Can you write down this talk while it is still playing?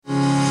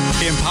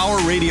Empower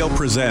Radio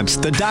presents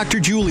The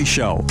Dr. Julie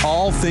Show,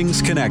 All Things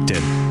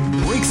Connected.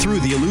 Break through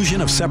the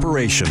illusion of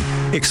separation,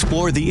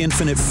 explore the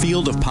infinite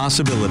field of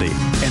possibility,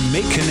 and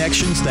make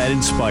connections that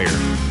inspire.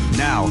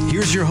 Now,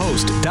 here's your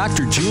host,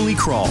 Dr. Julie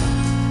Kroll.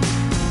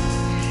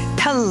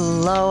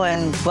 Hello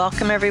and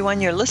welcome, everyone.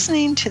 You're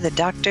listening to the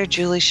Dr.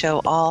 Julie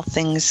Show, All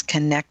Things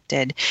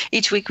Connected.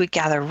 Each week we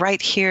gather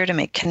right here to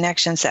make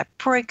connections that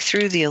break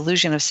through the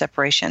illusion of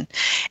separation.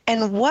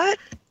 And what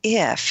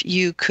if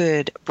you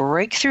could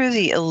break through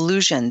the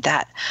illusion,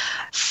 that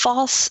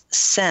false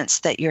sense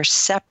that you're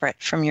separate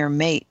from your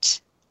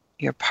mate,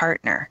 your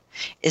partner?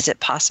 Is it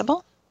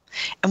possible?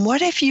 And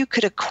what if you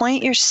could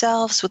acquaint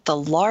yourselves with the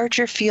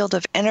larger field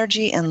of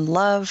energy and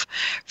love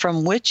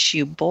from which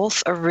you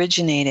both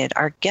originated?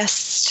 Our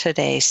guests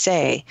today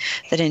say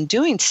that in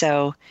doing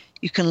so,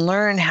 you can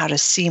learn how to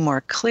see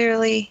more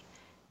clearly,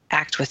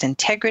 act with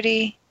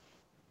integrity,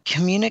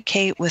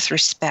 communicate with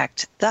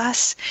respect,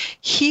 thus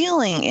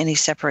healing any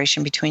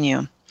separation between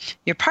you.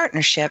 Your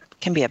partnership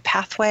can be a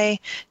pathway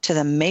to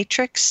the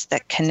matrix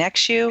that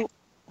connects you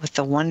with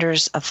the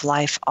wonders of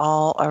life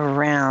all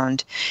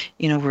around.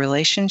 You know,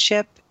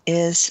 relationship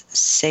is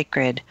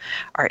sacred.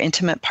 Our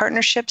intimate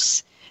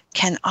partnerships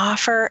can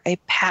offer a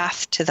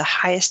path to the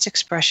highest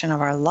expression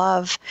of our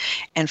love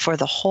and for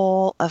the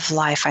whole of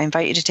life. I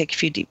invite you to take a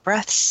few deep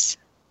breaths.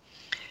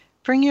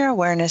 Bring your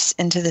awareness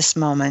into this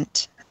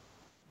moment.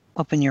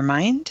 Open your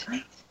mind,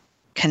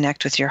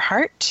 connect with your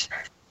heart,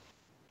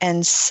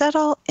 and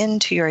settle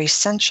into your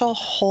essential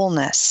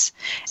wholeness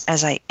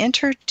as I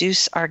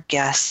introduce our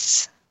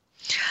guests.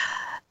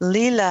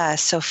 Lila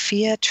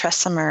Sophia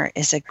Tressimer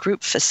is a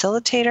group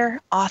facilitator,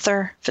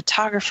 author,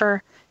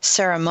 photographer,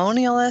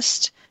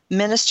 ceremonialist,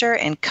 minister,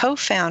 and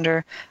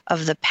co-founder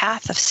of the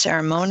Path of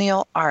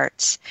Ceremonial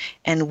Arts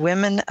and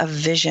Women of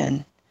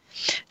Vision.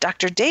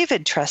 Dr.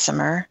 David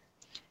Tressimer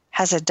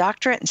has a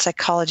doctorate in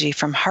psychology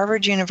from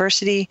Harvard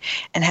University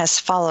and has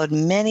followed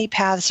many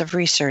paths of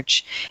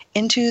research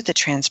into the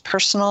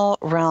transpersonal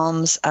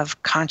realms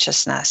of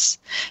consciousness.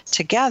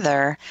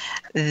 Together,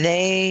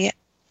 they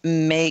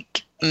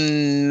make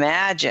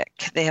magic.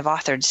 They have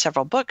authored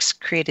several books,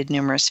 created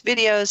numerous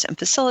videos, and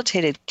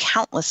facilitated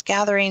countless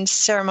gatherings,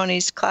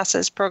 ceremonies,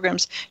 classes,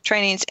 programs,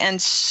 trainings,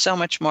 and so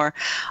much more.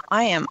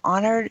 I am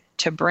honored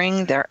to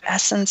bring their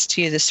essence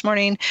to you this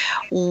morning.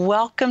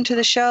 Welcome to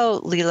the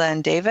show, Lila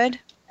and David.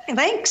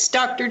 Thanks,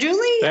 Dr.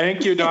 Julie.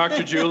 Thank you,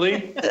 Dr.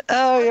 Julie.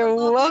 Oh, you're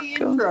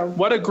welcome.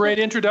 What a great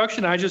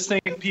introduction. I just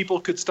think people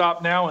could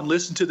stop now and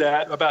listen to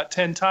that about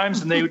 10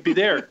 times and they would be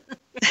there.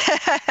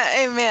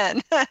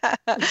 Amen.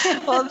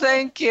 Well,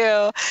 thank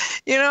you.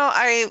 You know,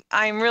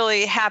 I'm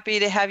really happy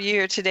to have you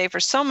here today for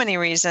so many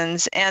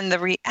reasons. And the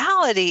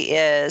reality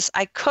is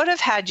I could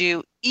have had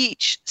you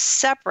each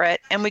separate,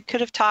 and we could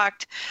have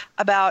talked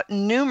about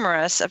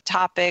numerous of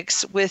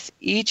topics with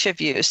each of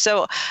you.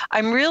 So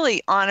I'm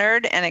really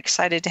honored and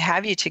excited to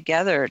have you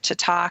together to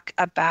talk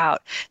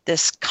about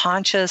this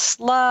conscious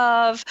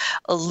love,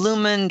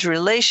 illumined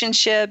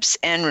relationships,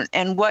 and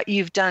what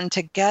you've done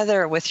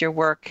together with your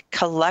work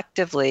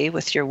collectively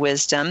with your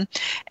wisdom.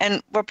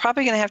 And we're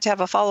probably going to have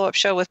a follow-up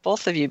show with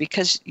both of you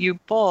because you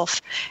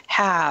both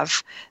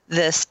have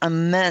this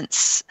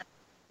immense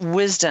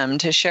wisdom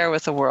to share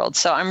with the world.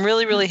 So I'm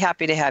really, really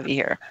happy to have you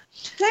here.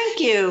 Thank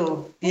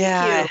you.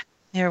 Thank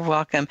you. You're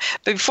welcome.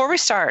 But before we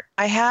start,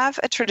 I have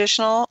a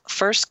traditional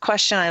first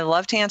question I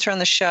love to answer on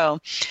the show.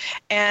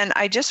 And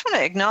I just want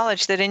to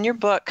acknowledge that in your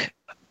book,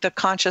 The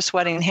Conscious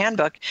Wedding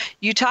Handbook,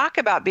 you talk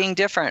about being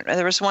different.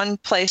 There was one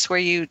place where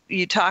you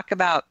talk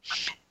about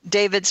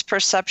David's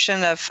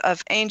perception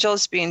of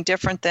angels being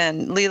different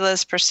than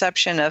Lila's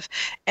perception of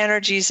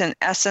energies and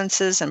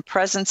essences and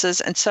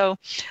presences. And so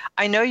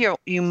I know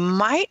you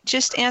might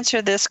just answer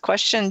this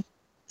question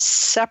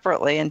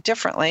separately and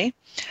differently.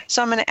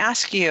 So I'm going to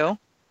ask you,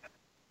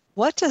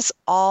 what does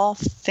all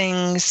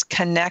things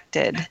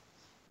connected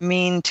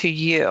mean to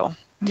you?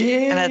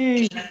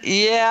 Yay.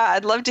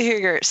 I'd love to hear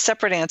your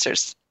separate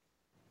answers.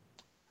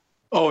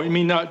 Oh, you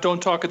mean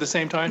don't talk at the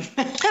same time?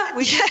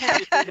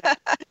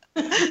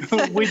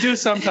 We do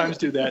sometimes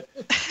do that.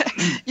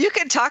 You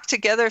can talk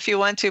together if you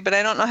want to, but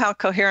I don't know how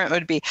coherent it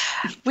would be.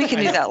 We can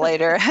do that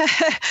later.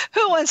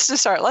 Who wants to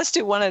start? Let's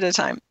do one at a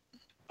time.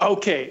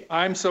 Okay,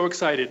 I'm so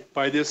excited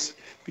by this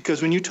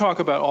because when you talk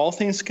about all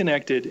things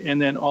connected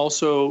and then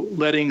also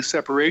letting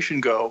separation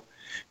go,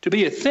 to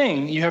be a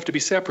thing, you have to be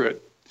separate.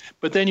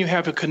 But then you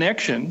have a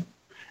connection,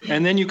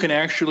 and then you can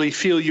actually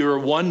feel your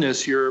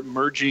oneness, your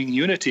merging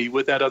unity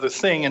with that other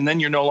thing, and then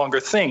you're no longer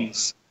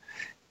things.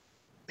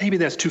 Maybe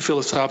that's too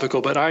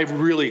philosophical, but I'm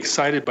really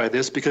excited by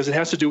this because it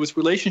has to do with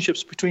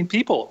relationships between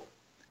people.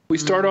 We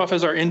start off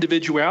as our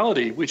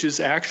individuality, which is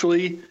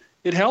actually,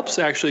 it helps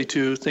actually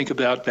to think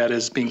about that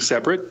as being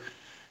separate.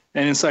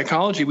 And in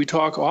psychology, we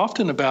talk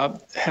often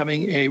about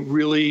having a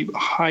really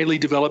highly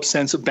developed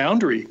sense of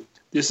boundary.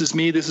 This is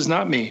me, this is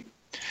not me.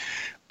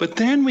 But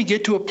then we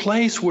get to a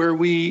place where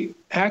we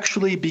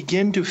actually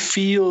begin to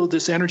feel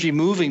this energy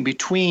moving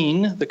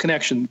between the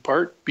connection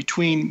part,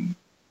 between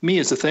me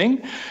as a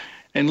thing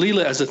and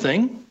Lila as a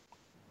thing.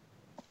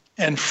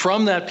 And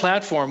from that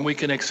platform, we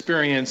can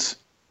experience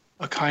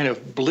a kind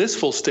of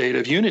blissful state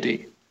of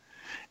unity.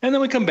 And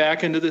then we come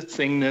back into the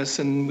thingness,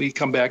 and we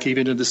come back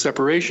even into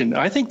separation.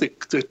 I think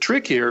the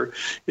trick here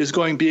is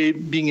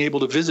being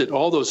able to visit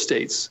all those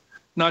states,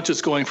 not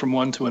just going from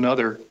one to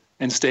another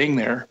and staying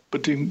there,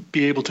 but to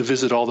be able to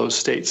visit all those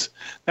states.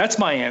 That's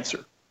my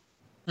answer.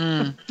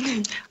 I'm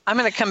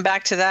going to come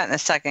back to that in a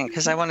second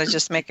because I want to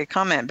just make a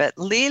comment. But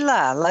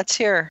Leela, let's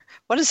hear,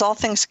 what does all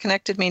things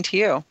connected mean to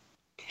you?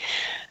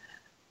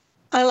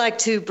 I like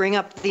to bring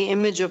up the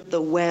image of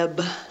the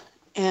web.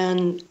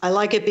 And I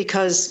like it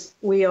because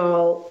we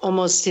all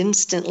almost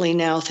instantly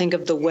now think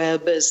of the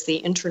web as the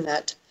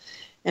internet.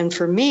 And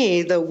for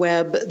me, the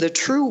web, the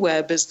true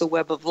web, is the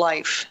web of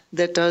life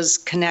that does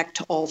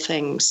connect all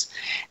things,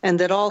 and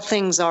that all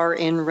things are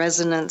in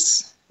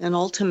resonance. And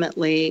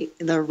ultimately,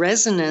 the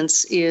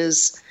resonance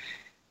is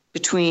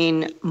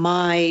between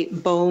my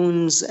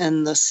bones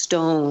and the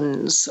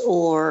stones,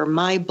 or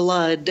my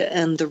blood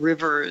and the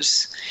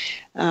rivers,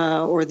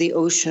 or the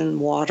ocean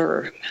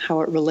water,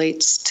 how it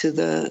relates to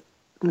the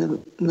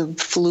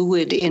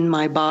fluid in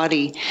my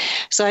body.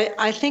 So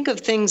I think of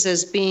things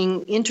as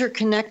being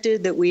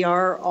interconnected, that we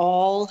are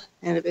all,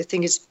 and I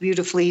think it's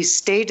beautifully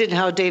stated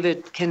how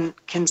David can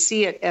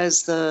see it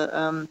as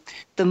the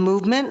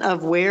movement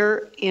of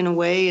where, in a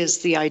way,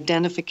 is the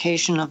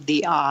identification of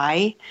the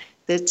I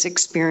that's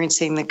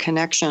experiencing the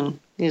connection.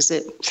 Is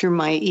it through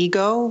my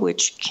ego,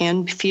 which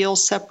can feel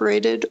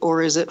separated,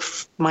 or is it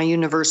my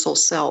universal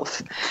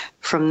self?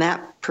 From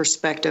that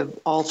perspective,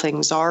 all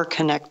things are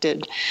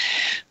connected.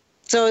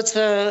 So it's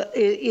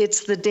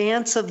the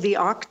dance of the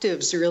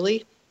octaves,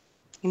 really.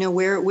 You know,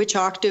 which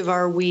octave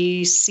are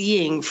we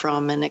seeing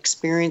from and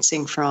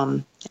experiencing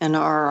from? And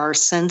are our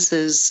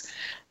senses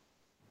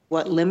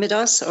what limit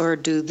us, or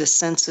do the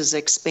senses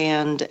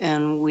expand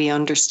and we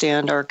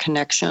understand our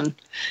connection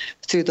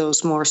through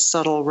those more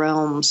subtle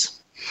realms?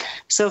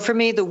 So for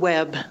me, the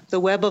web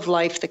of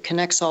life that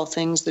connects all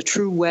things, the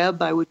true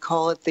web, I would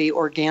call it the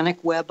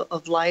organic web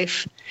of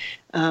life.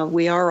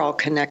 We are all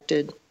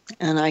connected.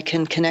 And I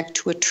can connect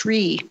to a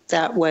tree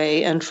that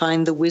way and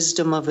find the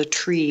wisdom of a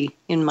tree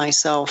in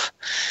myself.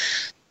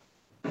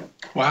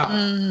 Wow.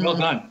 Well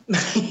done.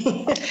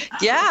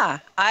 Yeah,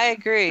 I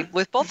agree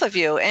with both of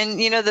you.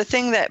 And, you know, the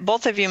thing that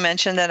both of you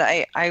mentioned that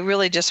I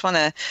really just want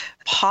to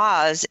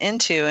pause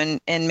into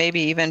and maybe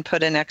even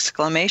put an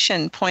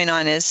exclamation point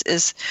on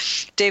is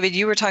David,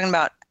 you were talking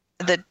about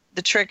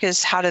the trick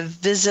is how to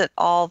visit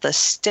all the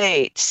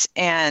states.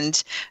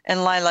 And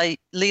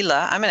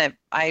Leela,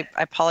 I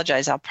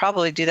apologize. I'll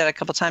probably do that a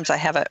couple times. I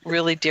have a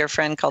really dear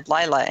friend called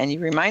Lila, and you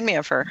remind me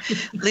of her.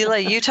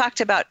 Leela, you talked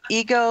about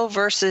ego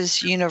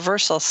versus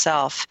universal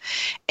self.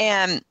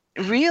 And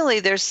really,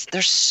 there's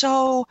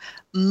so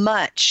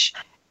much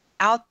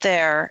out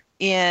there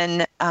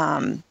in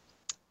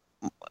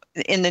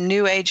the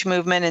New Age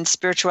movement and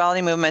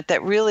spirituality movement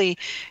that really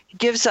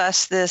gives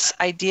us this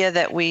idea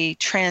that we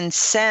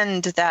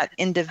transcend that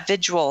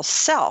individual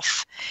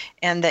self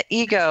and the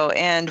ego.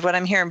 And what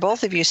I'm hearing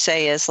both of you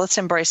say is, let's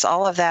embrace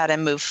all of that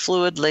and move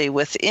fluidly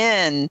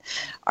within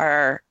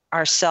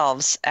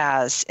ourselves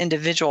as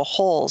individual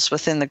wholes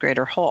within the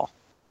greater whole.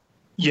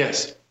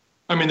 Yes.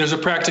 I mean, there's a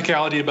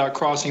practicality about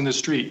crossing the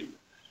street.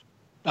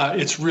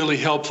 It's really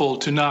helpful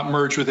to not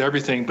merge with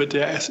everything, but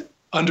to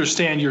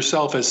understand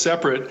yourself as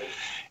separate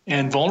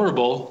and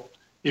vulnerable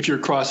if you're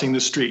crossing the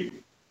street,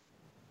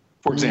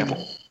 for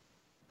example.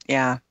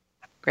 Yeah,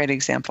 great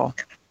example.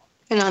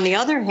 And on the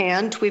other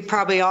hand, we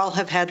probably all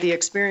have had the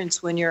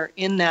experience when you're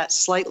in that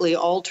slightly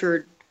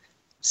altered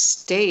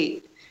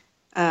state.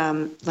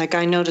 Like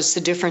I notice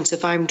the difference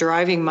if I'm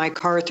driving my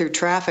car through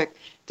traffic.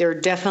 There are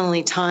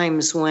definitely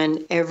times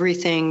when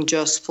everything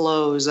just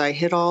flows. I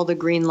hit all the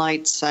green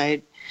lights.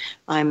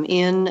 I'm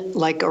in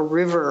like a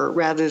river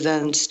rather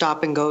than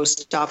stop and go.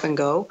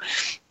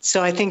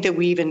 So I think that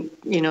we even,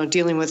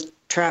 dealing with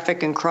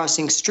traffic and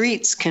crossing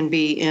streets can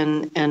be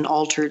in an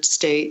altered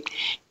state.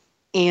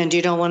 And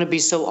you don't want to be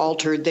so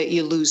altered that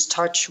you lose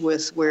touch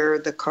with where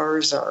the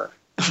cars are.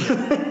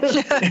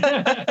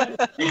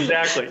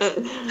 Exactly.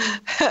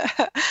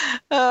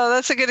 Oh,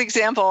 that's a good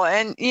example.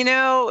 And,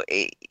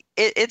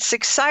 it's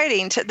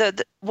exciting.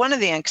 One of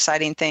the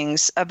exciting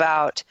things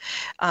about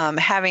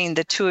having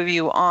the two of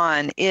you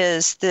on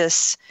is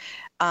this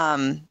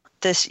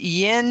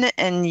yin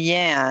and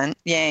yang,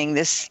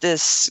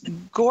 this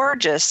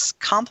gorgeous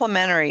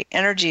complementary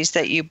energies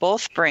that you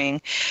both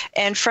bring.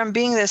 And from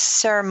being this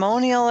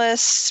ceremonialist,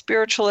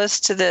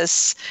 spiritualist to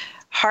this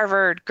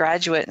Harvard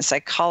graduate in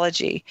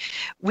psychology,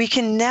 we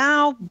can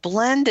now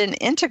blend and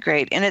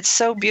integrate. And it's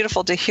so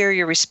beautiful to hear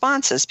your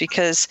responses,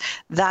 because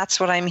that's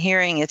what I'm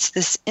hearing. It's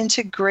this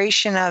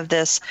integration of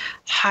this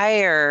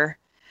higher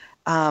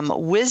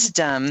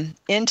wisdom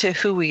into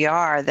who we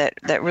are that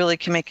really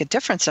can make a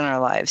difference in our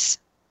lives.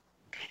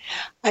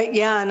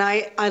 And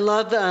I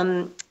love,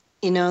 the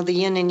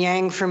yin and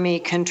yang for me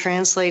can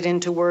translate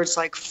into words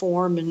like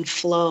form and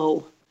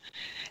flow.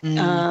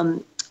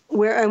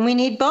 and we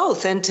need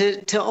both. And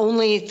to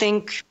only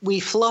think we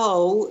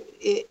flow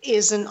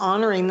isn't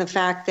honoring the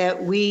fact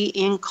that we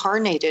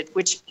incarnated,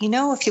 which,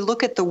 if you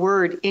look at the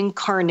word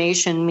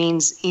incarnation,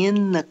 means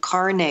in the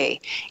carne,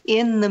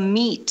 in the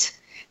meat.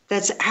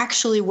 That's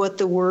actually what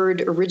the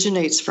word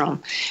originates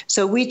from.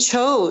 So we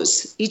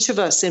chose, each of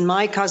us in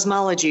my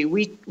cosmology,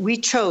 we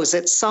chose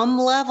at some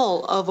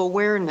level of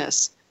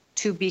awareness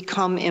to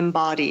become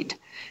embodied.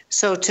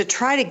 So to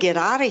try to get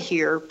out of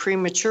here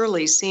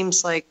prematurely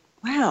seems like,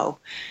 wow,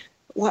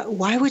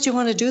 why would you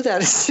want to do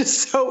that? It's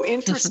just so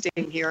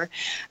interesting here.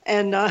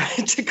 And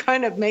to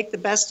kind of make the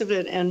best of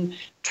it and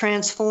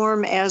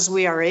transform as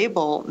we are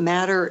able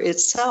matter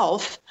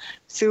itself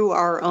through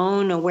our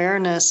own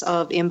awareness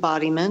of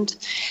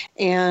embodiment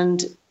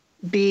and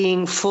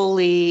being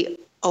fully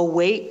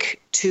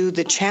awake to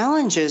the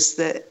challenges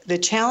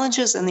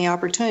and the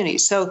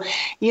opportunities. So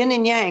yin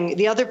and yang,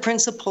 the other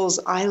principles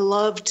I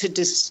love to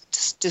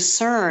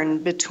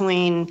discern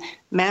between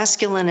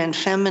masculine and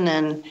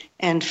feminine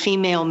and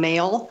female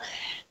male.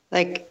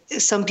 Like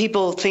some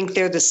people think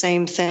they're the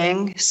same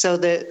thing. So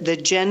the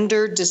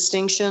gender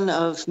distinction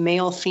of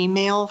male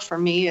female for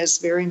me is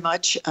very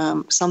much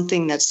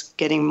something that's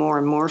getting more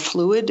and more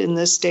fluid in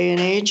this day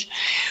and age.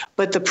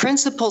 But the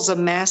principles of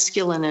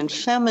masculine and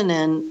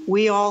feminine,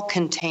 we all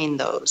contain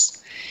those.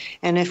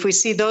 And if we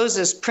see those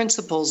as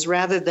principles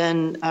rather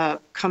than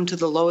come to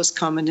the lowest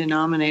common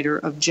denominator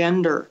of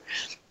gender,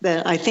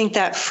 then I think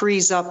that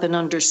frees up an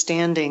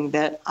understanding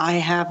that I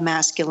have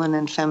masculine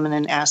and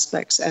feminine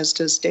aspects, as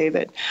does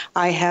David.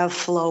 I have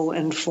flow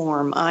and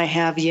form. I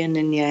have yin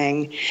and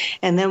yang.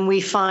 And then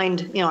we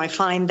find, I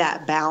find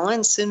that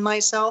balance in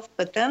myself,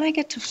 but then I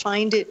get to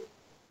find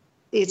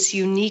its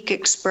unique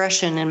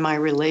expression in my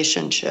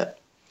relationship.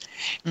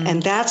 Mm-hmm.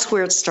 And that's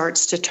where it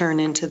starts to turn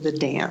into the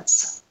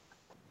dance.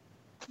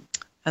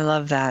 I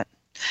love that.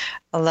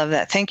 I love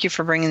that. Thank you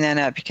for bringing that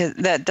up, because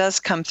that does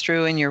come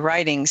through in your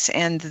writings.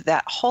 And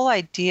that whole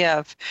idea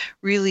of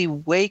really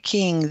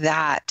waking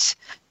that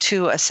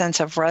to a sense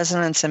of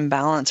resonance and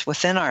balance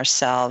within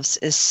ourselves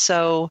is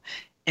so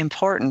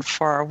important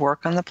for our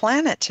work on the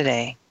planet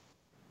today.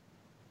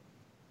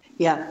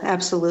 Yeah,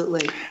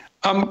 absolutely.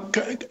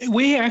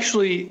 We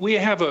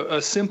have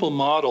a simple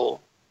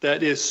model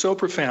that is so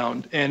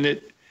profound,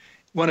 and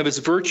one of its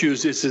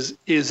virtues is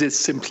its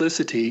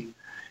simplicity.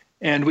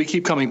 And we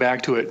keep coming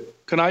back to it.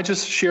 Can I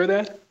just share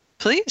that?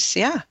 Please,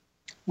 yeah.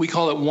 We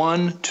call it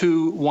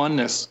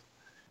 1-2-oneness.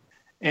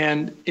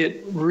 And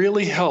it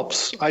really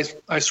helps.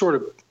 I sort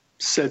of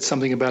said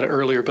something about it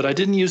earlier, but I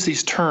didn't use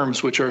these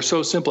terms, which are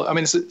so simple. I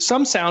mean,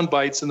 some sound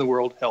bites in the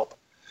world help,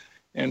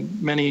 and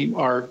many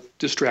are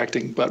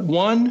distracting. But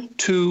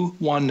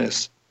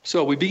 1-2-oneness.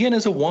 So we begin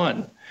as a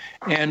one,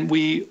 and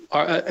we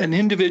are an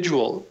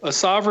individual, a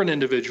sovereign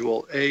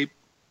individual,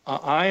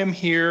 I am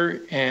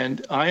here,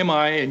 and I am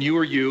I, and you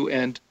are you,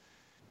 and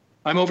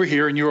I'm over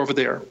here, and you're over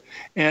there.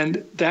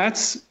 And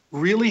that's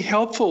really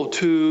helpful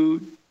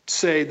to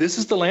say, this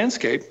is the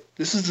landscape,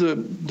 this is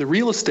the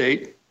real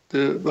estate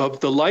of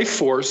the life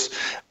force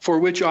for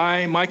which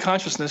my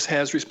consciousness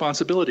has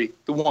responsibility,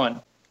 the one.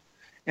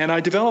 And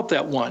I develop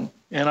that one,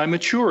 and I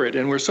mature it,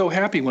 and we're so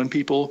happy when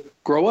people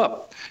grow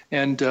up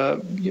and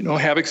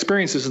have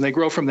experiences, and they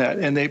grow from that,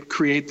 and they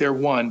create their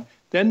one.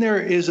 Then there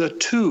is a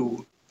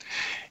two.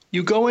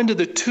 You go into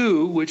the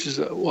two, which is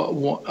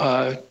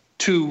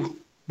two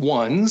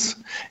ones.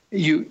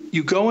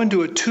 You go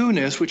into a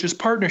two-ness, which is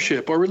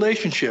partnership or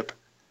relationship.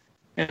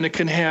 And it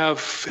can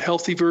have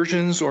healthy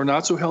versions or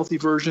not so healthy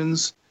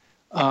versions.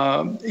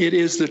 It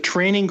is the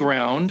training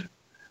ground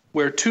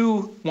where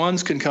two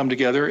ones can come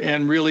together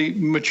and really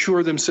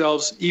mature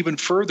themselves even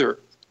further.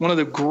 One of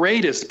the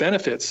greatest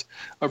benefits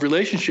of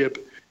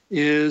relationship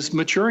is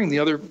maturing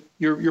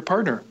your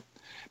partner,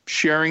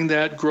 sharing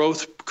that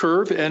growth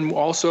curve and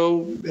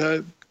also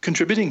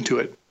contributing to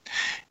it.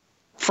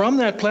 From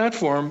that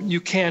platform,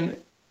 you can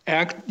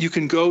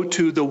go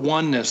to the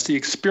oneness, the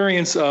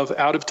experience of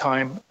out of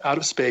time, out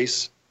of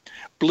space,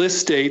 bliss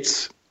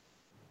states,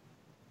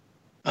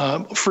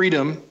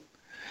 freedom,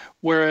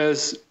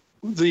 whereas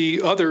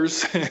the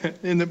others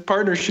in the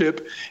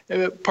partnership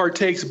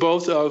partakes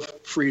both of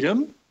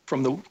freedom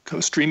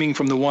streaming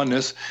from the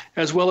oneness,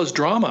 as well as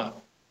drama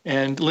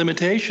and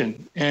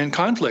limitation and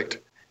conflict.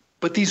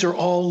 But these are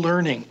all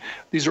learning.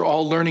 These are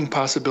all learning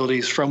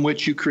possibilities from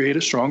which you create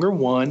a stronger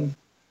one,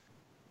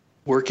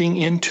 working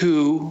in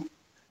two,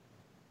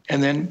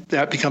 and then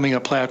that becoming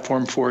a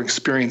platform for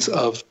experience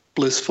of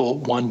blissful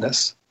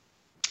oneness.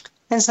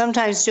 And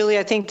sometimes, Julie,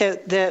 I think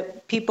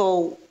that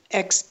people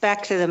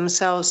expect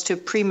themselves to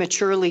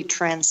prematurely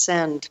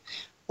transcend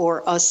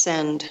or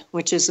ascend,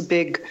 which is a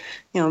big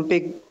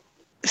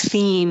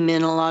theme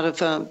in a lot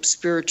of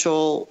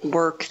spiritual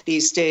work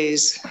these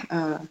days.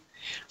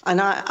 And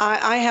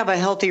I have a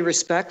healthy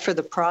respect for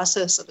the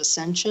process of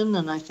ascension,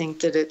 and I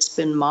think that it's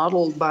been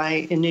modeled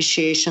by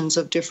initiations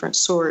of different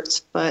sorts.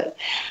 But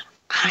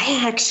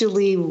I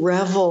actually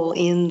revel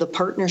in the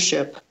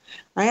partnership.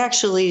 I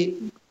actually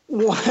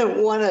want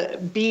to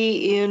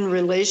be in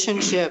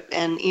relationship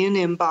and in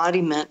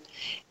embodiment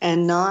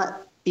and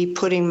not be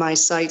putting my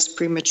sights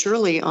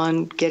prematurely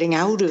on getting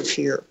out of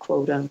here,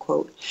 quote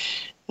unquote.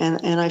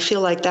 And I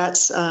feel like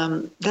that's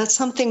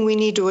something we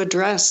need to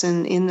address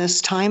in this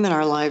time in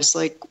our lives.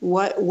 Like,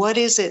 what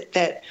is it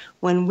that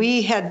when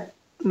we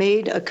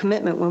made a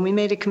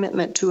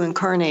commitment to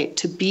incarnate,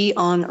 to be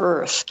on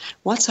Earth,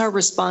 what's our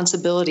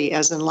responsibility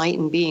as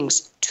enlightened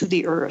beings to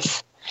the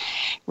Earth,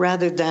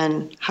 rather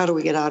than how do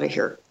we get out of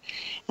here?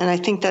 And I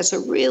think that's a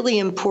really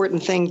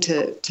important thing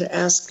to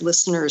ask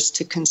listeners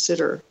to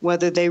consider,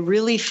 whether they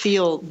really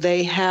feel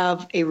they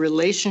have a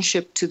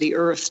relationship to the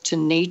earth, to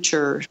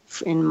nature.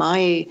 In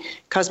my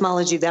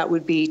cosmology, that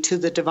would be to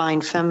the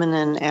divine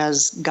feminine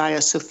as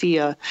Gaia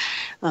Sophia,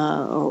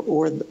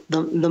 or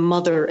the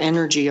mother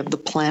energy of the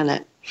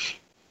planet.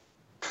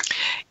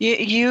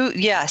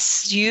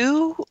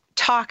 You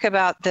talk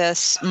about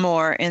this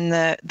more in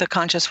the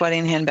Conscious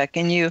Wedding Handbook,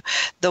 and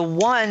the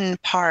one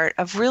part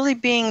of really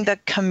being the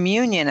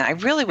communion. I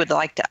really would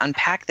like to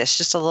unpack this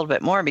just a little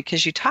bit more,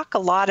 because you talk a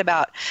lot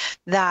about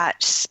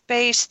that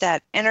space,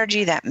 that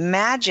energy, that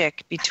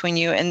magic between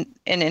you and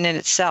in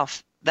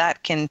itself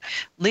that can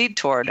lead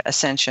toward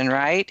ascension,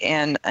 right?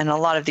 And a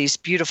lot of these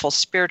beautiful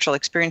spiritual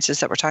experiences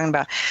that we're talking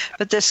about.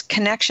 But this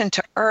connection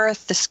to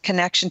earth, this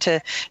connection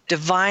to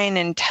divine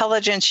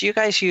intelligence, you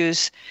guys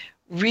use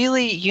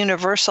really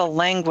universal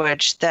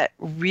language that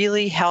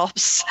really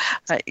helps.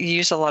 You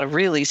use a lot of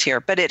reallys here,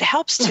 but it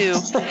helps to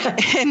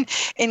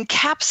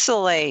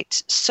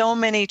encapsulate so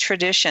many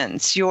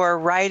traditions. Your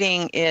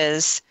writing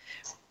is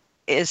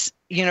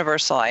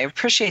universal. I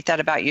appreciate that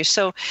about you.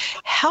 So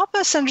help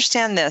us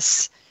understand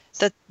this,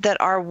 that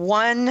our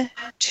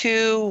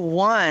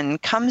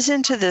 1-2-1 comes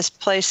into this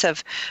place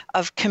of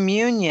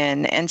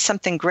communion and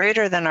something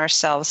greater than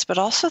ourselves, but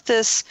also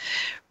this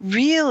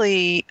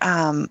really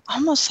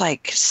almost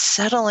like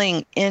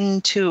settling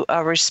into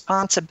a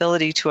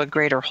responsibility to a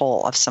greater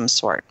whole of some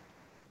sort.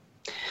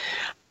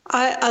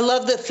 I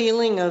love the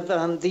feeling of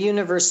the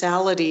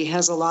universality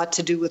has a lot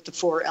to do with the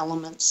 4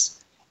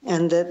 elements,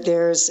 and that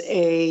there's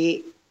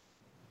an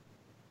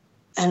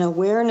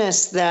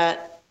awareness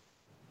that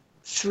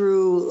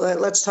through,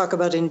 let's talk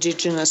about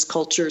indigenous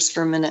cultures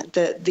for a minute,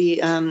 that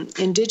the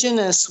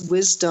indigenous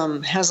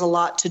wisdom has a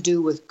lot to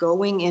do with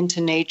going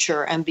into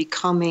nature and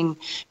becoming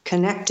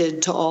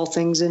connected to all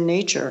things in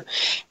nature,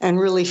 and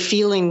really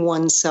feeling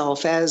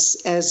oneself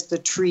as the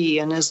tree,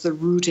 and as the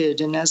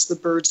rooted, and as the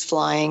birds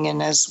flying,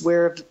 and as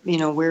where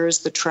is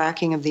the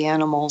tracking of the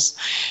animals,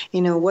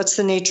 what's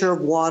the nature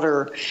of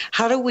water.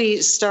 How do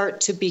we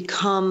start to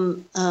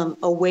become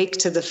awake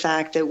to the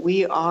fact that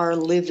we are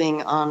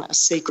living on a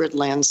sacred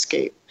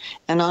landscape,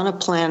 and on a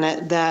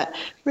planet that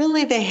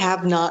really they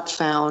have not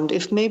found?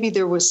 If maybe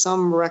there was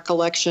some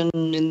recollection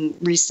in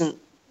recent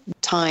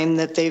time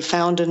that they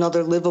found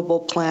another livable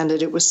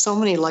planet, it was so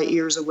many light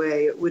years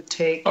away. It would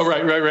take... Oh,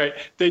 right.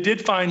 They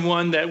did find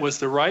one that was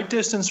the right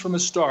distance from a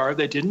star.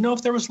 They didn't know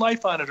if there was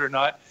life on it or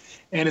not.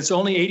 And it's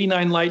only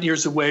 89 light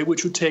years away,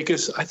 which would take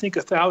us, I think,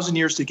 1,000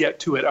 years to get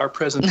to at our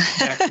present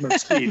maximum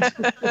speed.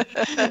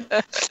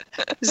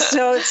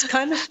 So it's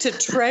kind of to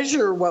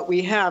treasure what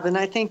we have. And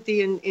I think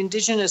the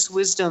indigenous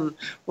wisdom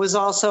was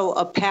also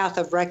a path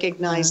of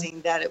recognizing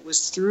that it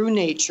was through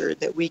nature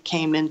that we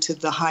came into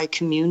the high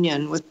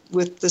communion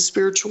with the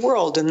spiritual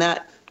world. And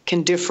that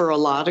can differ a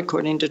lot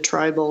according to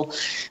tribal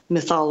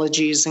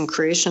mythologies and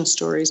creation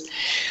stories.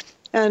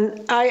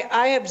 And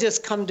I have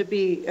just come to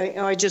be,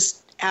 I just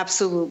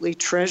absolutely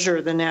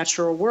treasure the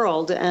natural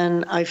world,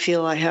 and I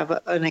feel I have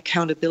an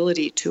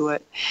accountability to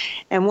it.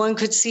 And one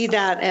could see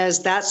that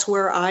as that's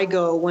where I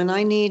go when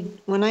I need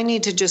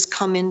to just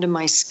come into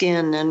my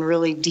skin and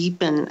really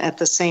deepen at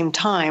the same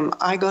time.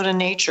 I go to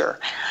nature.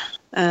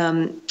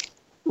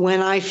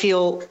 When I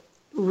feel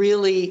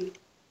really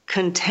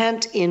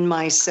content in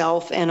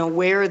myself and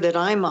aware that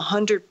I'm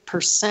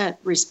 100%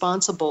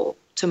 responsible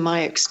to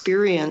my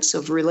experience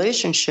of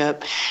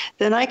relationship,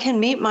 then I can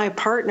meet my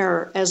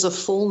partner as a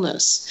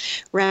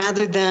fullness,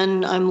 rather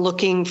than I'm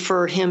looking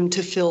for him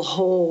to fill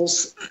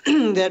holes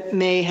that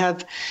may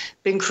have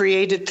been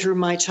created through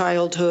my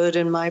childhood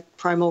and my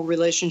primal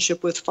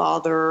relationship with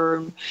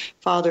Father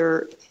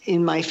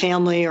in my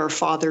family, or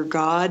Father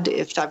God.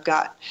 If I've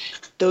got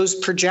those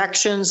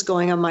projections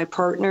going on my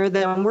partner,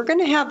 then we're going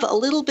to have a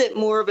little bit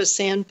more of a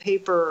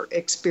sandpaper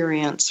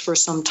experience for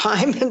some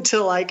time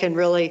until I can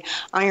really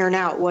iron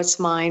out what's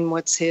mine,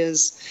 what's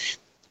his.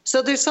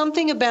 So there's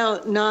something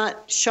about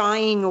not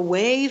shying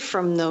away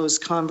from those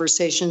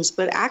conversations,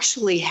 but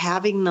actually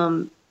having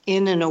them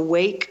in an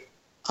awake,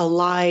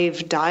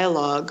 alive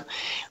dialogue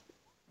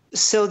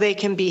so they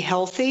can be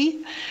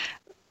healthy.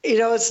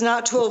 It's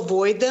not to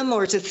avoid them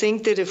or to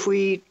think that if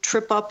we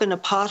trip up in a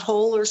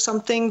pothole or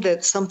something,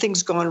 that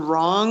something's gone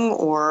wrong,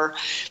 or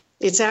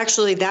it's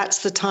actually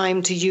that's the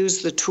time to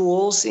use the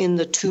tools in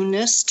the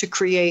two-ness to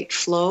create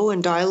flow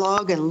and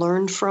dialogue and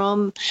learn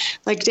from.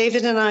 Like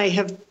David and I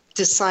have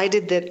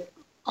decided that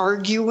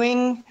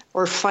arguing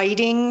or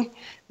fighting,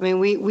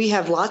 we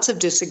have lots of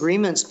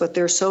disagreements, but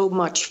they're so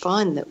much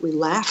fun that we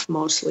laugh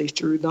mostly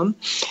through them.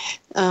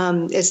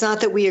 It's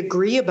not that we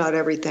agree about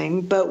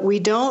everything, but we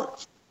don't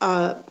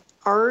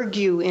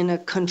argue in a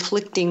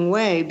conflicting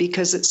way,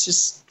 because it's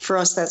just, for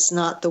us, that's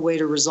not the way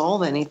to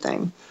resolve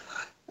anything.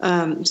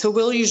 So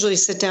we'll usually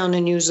sit down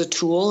and use a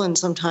tool, and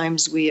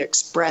sometimes we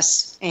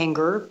express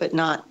anger, but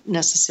not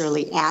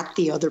necessarily at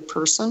the other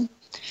person.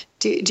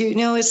 Do you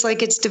know, it's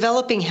like it's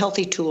developing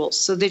healthy tools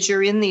so that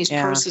you're in these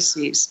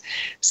processes,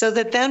 so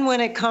that then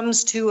when it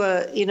comes to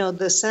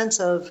the sense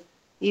of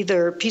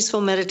either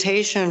peaceful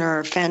meditation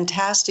or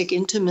fantastic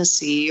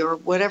intimacy or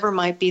whatever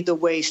might be the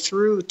way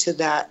through to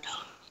that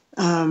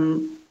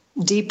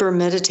deeper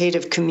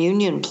meditative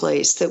communion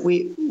place, that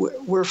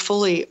we're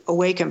fully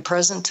awake and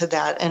present to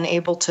that and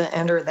able to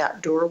enter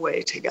that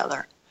doorway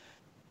together.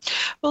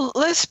 Well,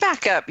 let's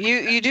back up.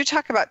 You do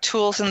talk about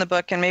tools in the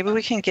book, and maybe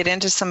we can get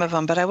into some of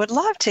them, but I would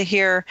love to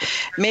hear,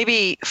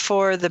 maybe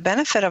for the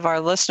benefit of our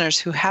listeners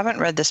who haven't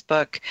read this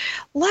book,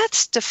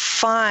 let's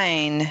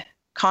define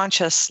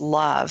conscious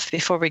love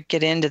before we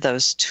get into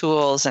those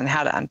tools and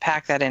how to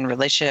unpack that in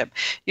relationship.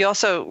 You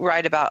also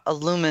write about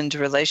illumined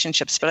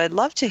relationships, but I'd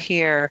love to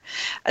hear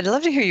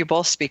you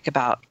both speak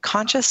about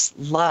conscious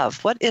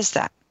love. What is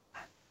that?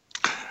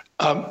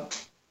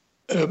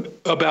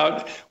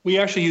 We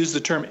actually use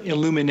the term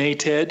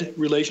illuminated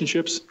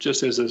relationships,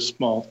 just as a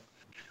small.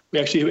 We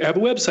actually have a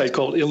website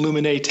called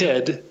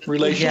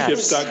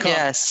illuminatedrelationships.com.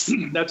 Yes.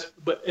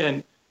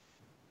 And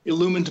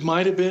illumined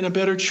might have been a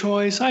better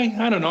choice. I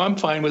don't know. I'm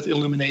fine with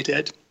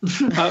illuminated.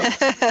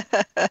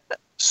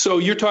 So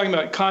you're talking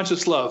about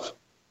conscious love.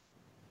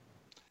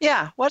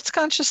 Yeah. What's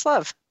conscious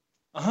love?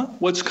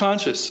 What's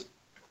conscious?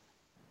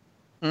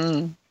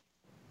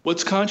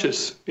 What's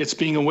conscious? It's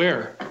being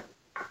aware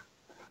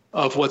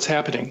of what's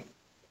happening.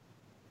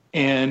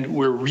 And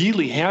we're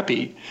really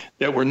happy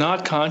that we're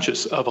not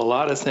conscious of a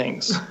lot of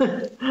things,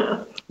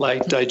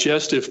 like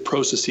digestive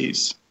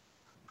processes,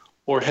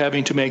 or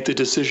having to make the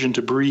decision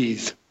to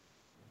breathe,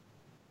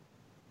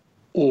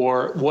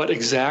 or what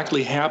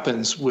exactly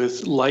happens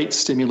with light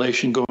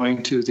stimulation going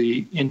into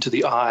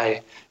the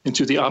eye,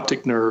 into the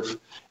optic nerve,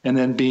 and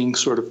then being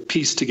sort of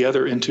pieced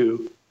together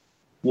into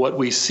what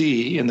we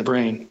see in the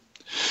brain.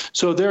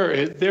 So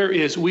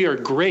we are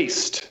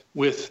graced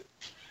with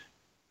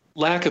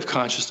lack of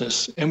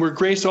consciousness, and we're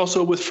graced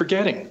also with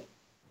forgetting.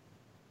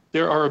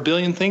 There are a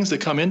billion things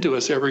that come into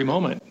us every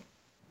moment,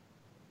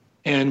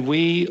 and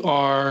we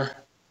are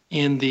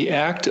in the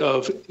act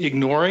of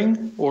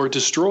ignoring or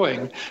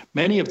destroying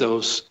many of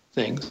those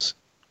things.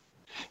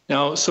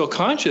 Now, so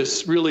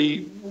conscious,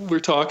 really, we're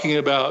talking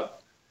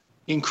about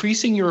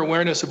increasing your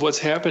awareness of what's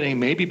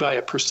happening, maybe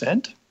by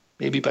 1%,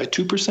 maybe by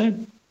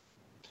 2%.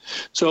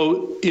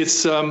 So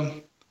it's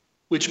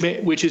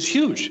which is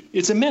huge.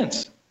 It's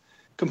immense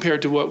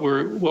compared to what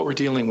we're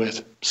dealing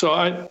with. So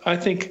I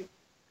think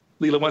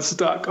Leela wants to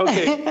talk.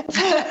 Okay.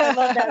 I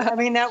love that. I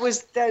mean,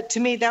 to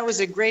me, that was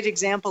a great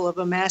example of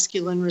a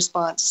masculine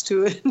response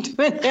to an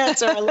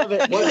answer. I love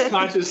it. What's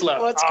conscious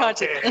love? What's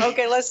conscious?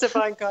 Okay, let's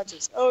define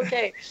conscious.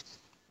 Okay.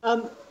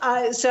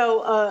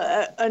 So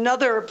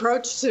another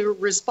approach to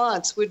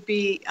response would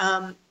be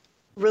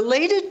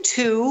related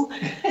to,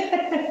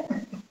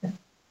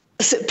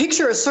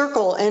 picture a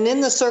circle, and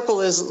in the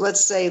circle is,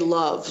 let's say,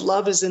 love.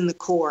 Love is in the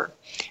core.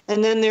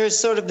 And then there's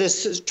sort of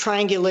this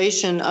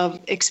triangulation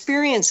of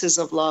experiences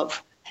of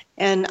love.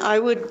 And I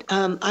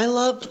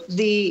love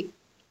the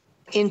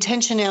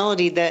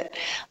intentionality that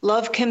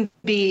love can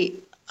be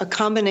a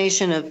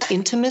combination of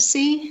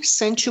intimacy,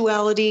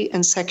 sensuality,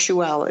 and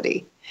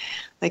sexuality.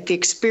 Like the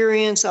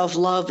experience of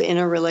love in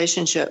a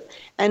relationship.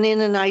 And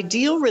in an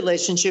ideal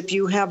relationship,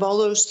 you have all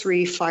those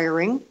three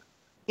firing,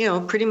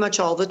 pretty much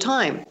all the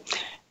time.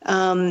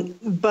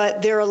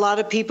 But there are a lot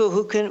of people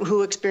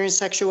who experience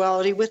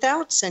sexuality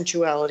without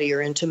sensuality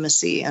or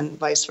intimacy, and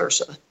vice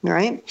versa,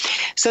 right?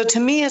 So to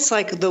me, it's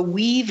like the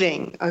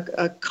weaving.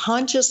 A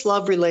conscious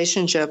love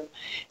relationship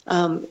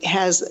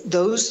has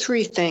those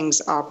three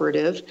things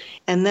operative,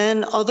 and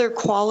then other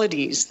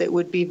qualities that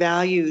would be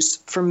values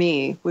for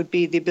me would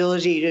be the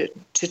ability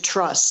to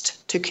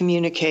trust, to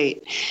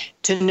communicate,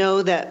 to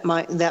know that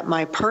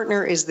my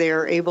partner is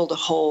there, able to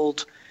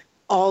hold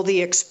all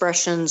the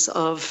expressions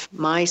of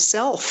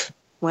myself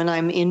when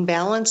I'm in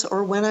balance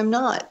or when I'm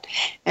not,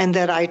 and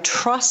that I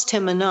trust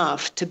him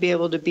enough to be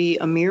able to be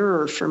a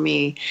mirror for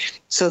me,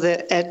 so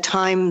that at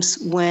times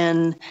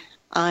when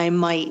I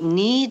might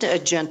need a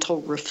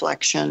gentle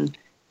reflection,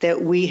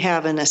 that we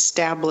have an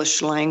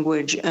established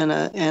language and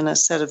a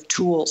set of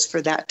tools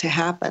for that to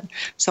happen.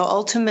 So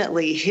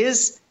ultimately,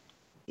 his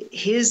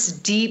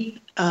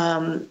deep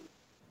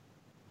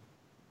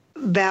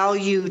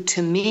value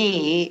to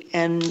me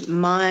and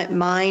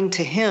mine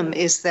to him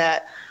is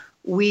that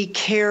we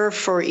care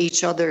for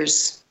each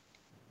other's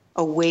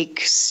awake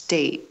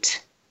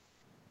state,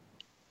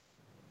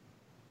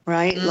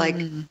 right? Like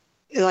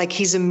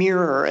he's a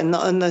mirror, and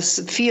in the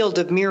field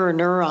of mirror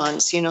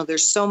neurons,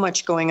 there's so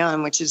much going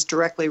on, which is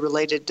directly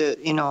related to,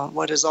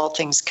 what does all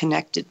things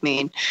connected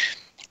mean?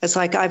 It's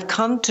like I've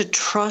come to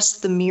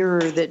trust the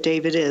mirror that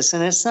David is.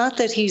 And it's not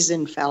that he's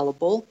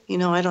infallible.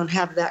 I don't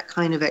have that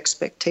kind of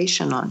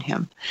expectation on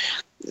him.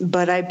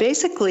 But I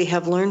basically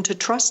have learned to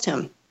trust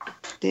him.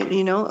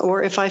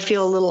 or if I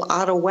feel a little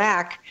out of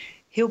whack,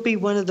 he'll be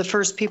one of the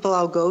first people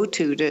I'll go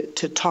to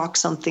talk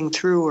something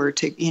through or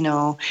to,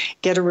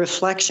 get a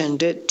reflection.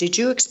 Did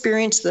you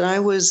experience that I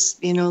was,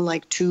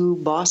 like too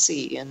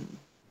bossy in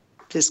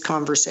this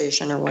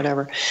conversation or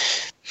whatever?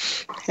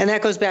 And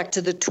that goes back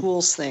to the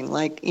tools thing,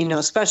 like,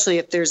 especially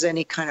if there's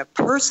any kind of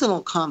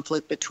personal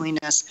conflict between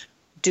us,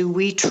 do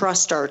we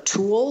trust our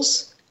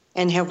tools?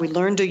 And have we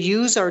learned to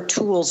use our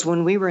tools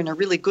when we were in a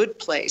really good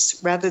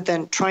place rather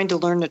than trying to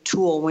learn a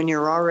tool when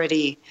you're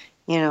already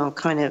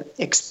kind of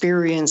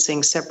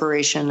experiencing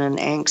separation and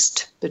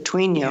angst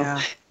between you,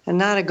 and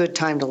not a good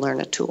time to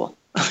learn a tool.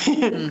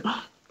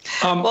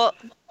 Well,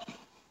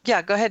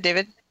 yeah, go ahead,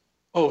 David.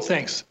 Oh,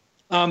 thanks.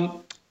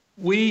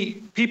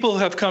 People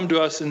have come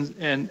to us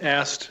and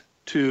asked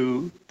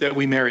that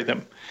we marry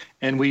them,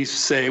 and we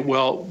say,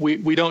 well,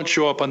 we don't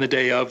show up on the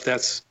day of.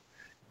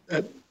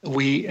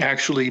 We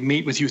actually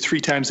meet with you 3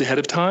 times ahead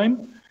of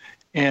time,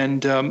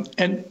 and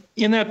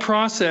in that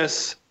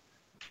process.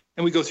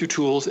 And we go through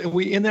tools,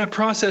 and in that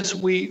process,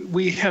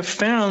 we have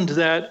found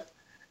that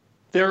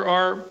there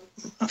are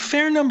a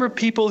fair number of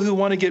people who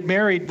want to get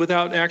married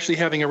without actually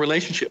having a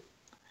relationship,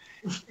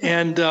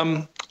 and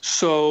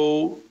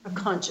so a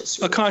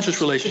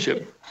conscious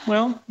relationship.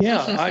 Well,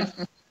 yeah,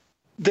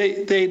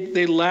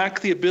 they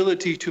lack the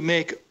ability to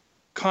make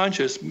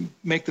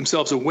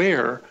themselves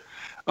aware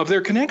of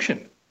their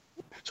connection.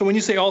 So when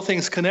you say all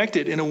things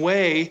connected, in a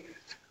way,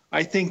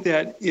 I think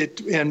that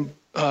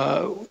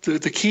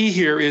the key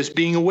here is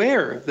being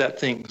aware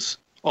that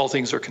all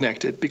things are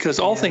connected, because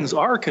all things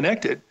are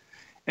connected.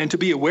 And to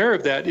be aware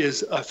of that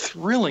is a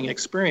thrilling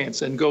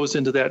experience and goes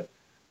into that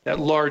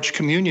large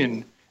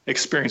communion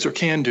experience, or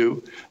can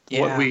do,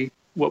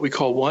 what we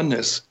call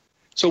oneness.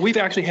 So we've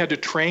actually had to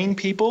train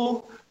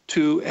people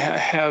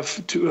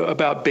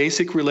about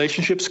basic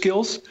relationship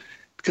skills,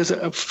 because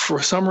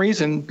for some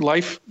reason,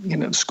 life,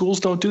 schools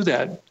don't do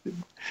that.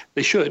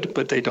 They should,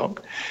 but they don't.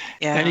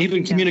 Yeah, and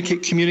even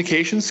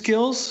communication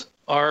skills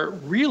are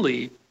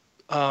really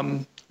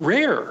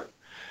rare,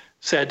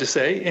 sad to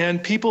say.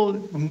 And people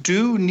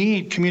do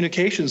need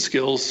communication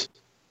skills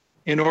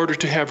in order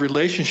to have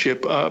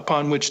relationship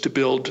upon which to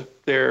build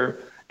their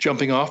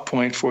jumping off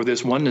point for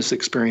this oneness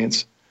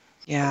experience.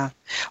 Yeah.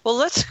 Well,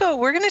 let's go.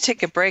 We're going to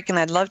take a break, and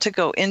I'd love to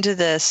go into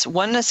this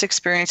oneness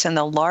experience and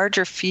the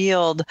larger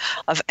field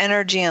of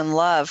energy and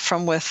love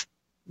from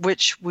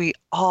which we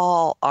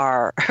all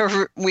are,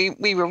 we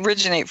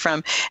originate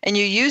from, and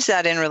you use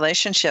that in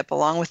relationship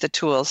along with the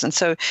tools. And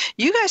so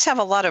you guys have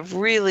a lot of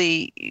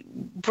really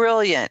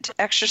brilliant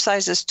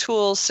exercises,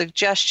 tools,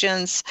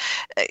 suggestions.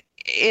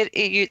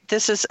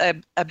 This is a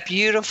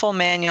beautiful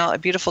manual, a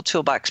beautiful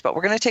toolbox, but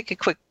we're going to take a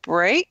quick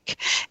break.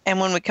 And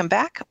when we come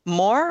back,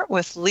 more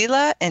with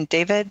Leela and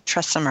David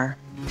Tresimmer.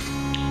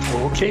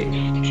 Okay.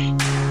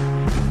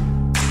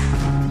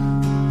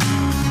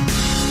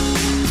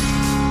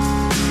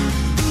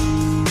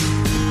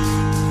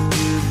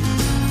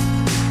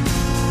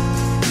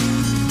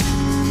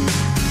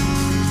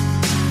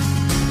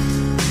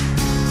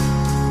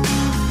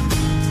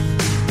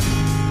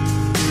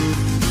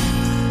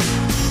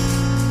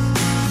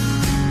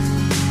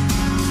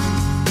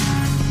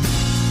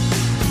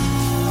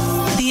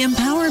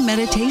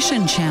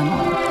 Meditation channel.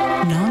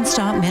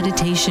 Non-stop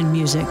meditation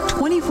music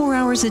 24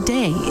 hours a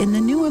day in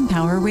the new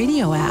Empower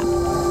Radio app.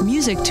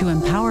 Music to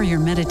empower your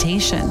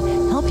meditation,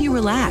 help you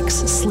relax,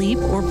 sleep,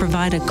 or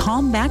provide a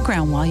calm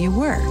background while you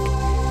work.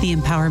 The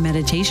Empower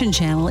Meditation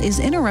channel is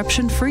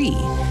interruption-free.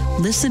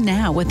 Listen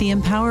now with the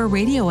Empower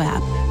Radio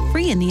app,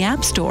 free in the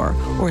App Store,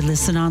 or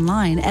listen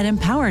online at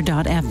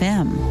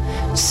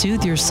empower.fm.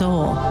 Soothe your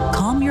soul,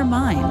 calm your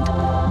mind.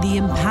 The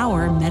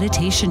Empower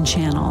Meditation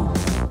channel.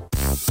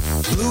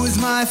 Blue is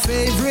my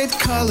favorite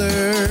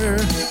color.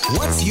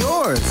 What's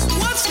yours?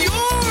 What's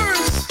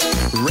yours?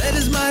 Red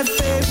is my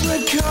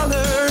favorite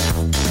color.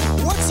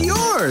 What's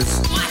yours?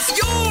 What's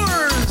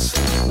yours?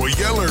 Well,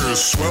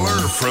 yeller's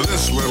sweller for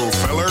this little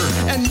feller.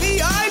 And me,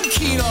 I'm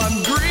keen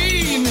on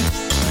green.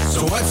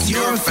 So what's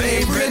your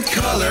favorite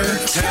color?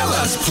 Tell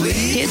us,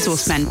 please. Kids will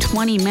spend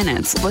 20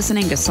 minutes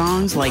listening to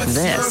songs like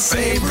this. What's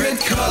your favorite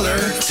color?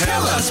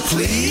 Tell us,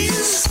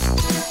 please.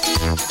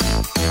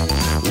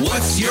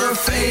 What's your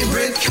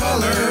favorite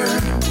color?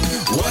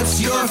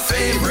 What's your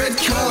favorite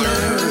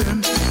color?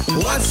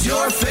 What's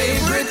your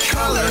favorite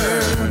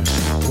color?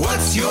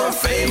 What's your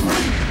favorite?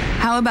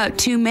 How about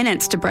 2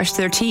 minutes to brush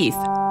their teeth?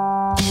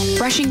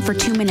 Brushing for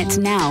 2 minutes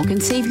now can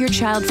save your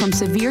child from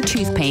severe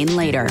tooth pain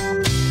later.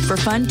 For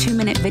fun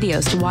 2-minute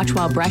videos to watch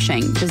while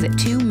brushing, visit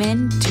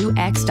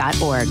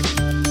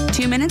 2min2x.org.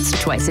 2 minutes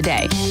twice a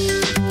day.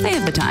 They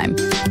have the time.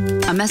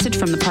 A message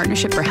from the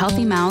Partnership for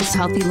Healthy Mouths,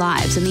 Healthy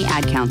Lives and the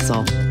Ad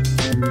Council.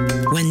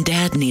 When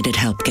Dad needed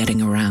help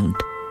getting around,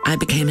 I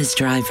became his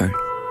driver.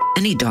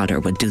 Any daughter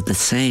would do the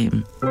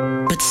same.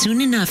 But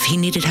soon enough, he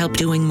needed help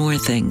doing more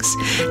things,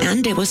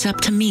 and it was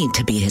up to me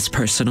to be his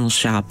personal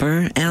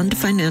shopper and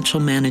financial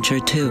manager,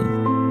 too.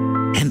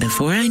 And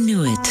before I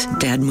knew it,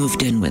 Dad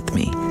moved in with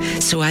me.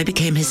 So I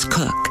became his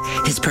cook,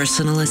 his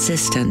personal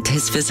assistant,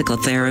 his physical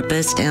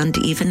therapist, and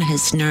even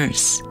his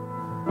nurse.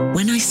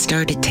 When I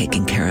started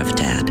taking care of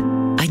Dad,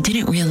 I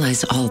didn't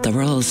realize all the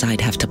roles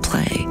I'd have to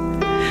play.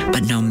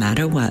 But no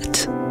matter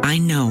what, I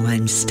know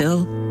I'm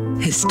still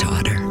his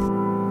daughter.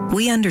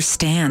 We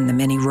understand the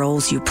many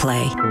roles you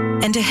play.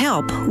 And to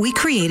help, we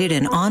created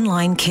an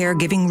online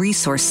caregiving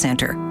resource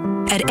center.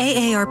 At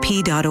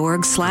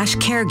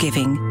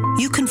aarp.org/caregiving,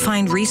 you can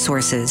find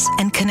resources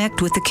and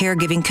connect with the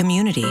caregiving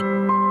community.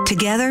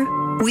 Together,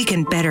 we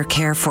can better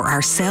care for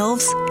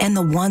ourselves and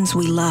the ones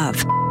we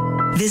love.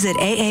 Visit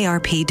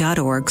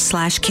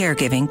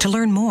aarp.org/caregiving to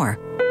learn more.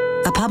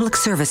 A public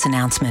service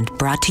announcement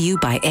brought to you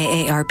by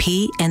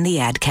AARP and the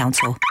Ad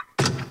Council.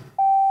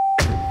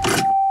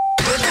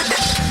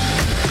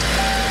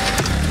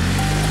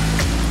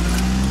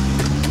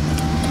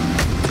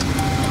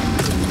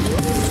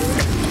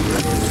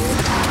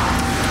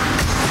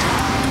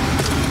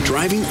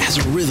 Driving has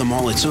a rhythm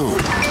all its own.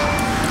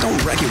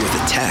 Don't wreck it with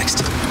a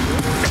text.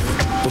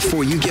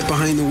 Before you get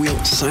behind the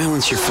wheel,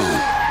 silence your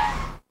phone.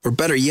 Or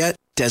better yet,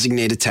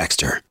 designate a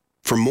texter.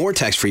 For more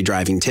text-free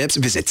driving tips,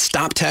 visit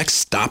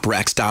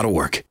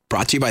stoptextstoprex.org.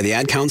 Brought to you by the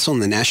Ad Council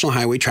and the National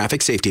Highway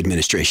Traffic Safety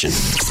Administration.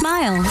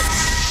 Smile.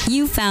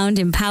 You found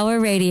Empower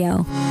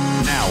Radio.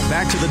 Now,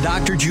 back to the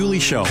Dr. Julie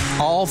Show.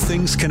 All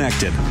things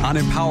connected on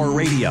Empower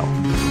Radio.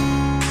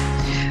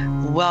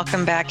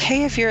 Welcome back.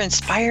 Hey, if you're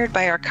inspired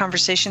by our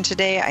conversation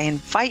today, I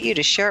invite you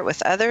to share it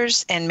with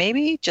others and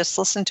maybe just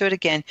listen to it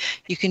again.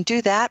 You can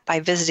do that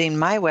by visiting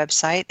my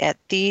website at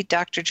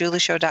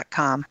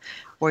thedrjulieshow.com,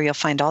 where you'll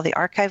find all the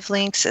archive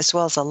links as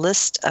well as a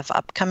list of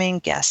upcoming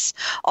guests.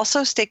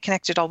 Also, stay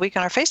connected all week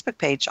on our Facebook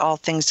page, All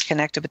Things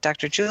Connected with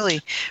Dr.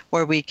 Julie,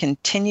 where we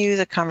continue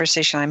the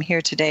conversation. I'm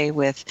here today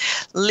with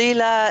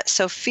Leila,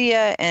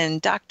 Sophia,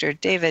 and Dr.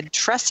 David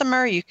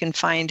Tresimer. You can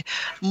find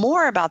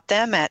more about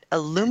them at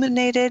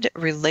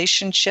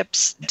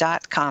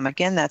illuminatedrelationships.com.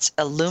 Again, that's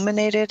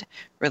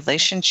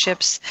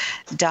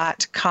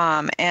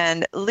illuminatedrelationships.com.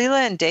 And Leila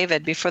and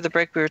David, before the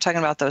break, we were talking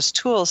about those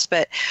tools,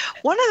 but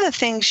one of the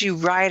things you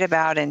write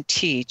about and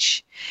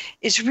teach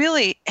is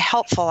really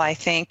helpful, I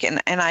think, and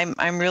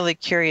I'm really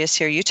curious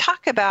here. You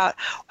talk about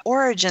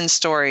origin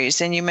stories,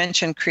 and you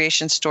mentioned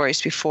creation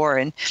stories before,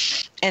 and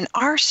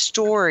our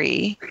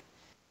story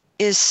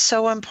is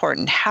so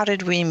important. How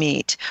did we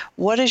meet?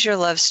 What is your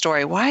love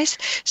story?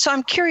 So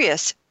I'm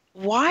curious,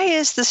 why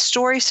is the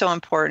story so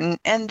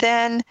important? And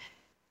then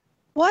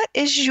what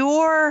is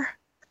your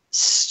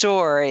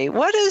story?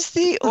 What is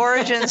the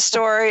origin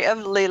story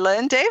of Leila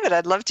and David?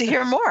 I'd love to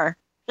hear more.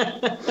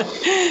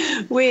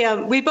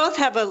 We both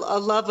have a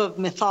love of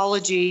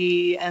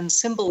mythology and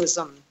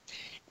symbolism,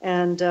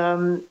 and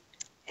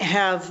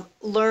have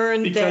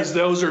learned because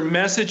those are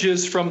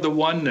messages from the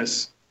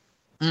oneness.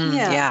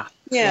 Yeah.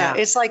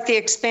 It's like the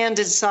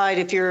expanded side.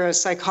 If you're a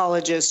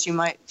psychologist, you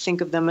might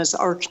think of them as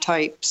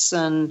archetypes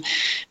and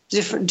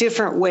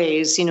different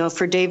ways. You know,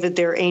 for David,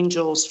 they're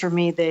angels. For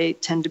me, they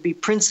tend to be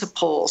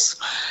principles.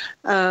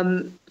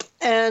 And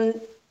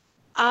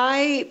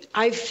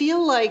I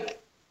feel like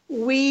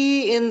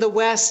we in the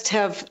West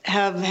have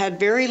had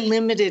very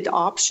limited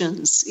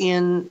options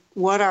in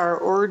what our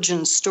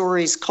origin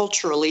stories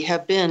culturally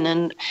have been.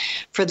 And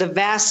for the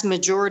vast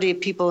majority of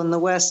people in the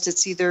West,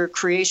 it's either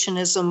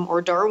creationism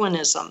or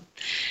Darwinism.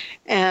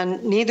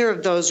 And neither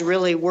of those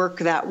really work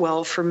that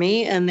well for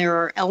me. And there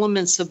are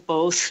elements of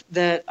both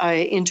that I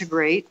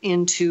integrate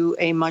into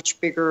a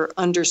much bigger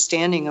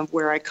understanding of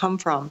where I come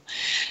from.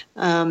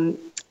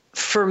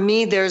 For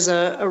me, there's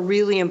a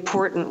really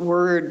important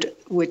word,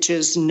 which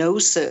is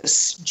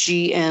gnosis,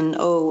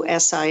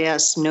 Gnosis,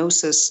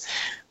 gnosis,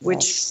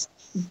 which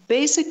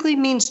basically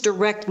means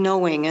direct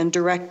knowing and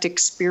direct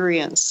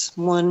experience.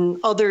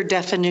 One other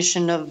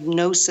definition of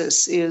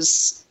gnosis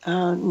is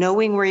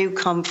knowing where you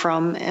come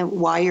from and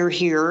why you're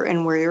here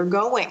and where you're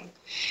going.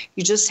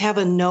 You just have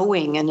a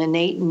knowing, an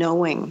innate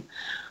knowing.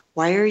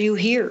 Why are you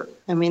here?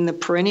 I mean, the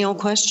perennial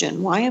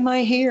question, why am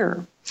I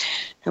here?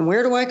 And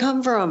where do I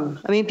come from?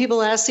 I mean,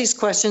 people ask these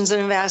questions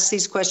and have asked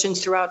these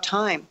questions throughout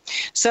time.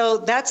 So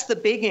that's the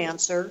big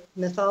answer.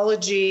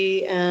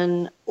 Mythology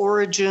and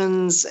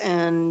origins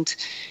and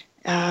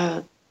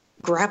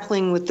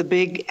grappling with the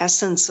big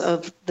essence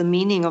of the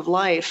meaning of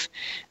life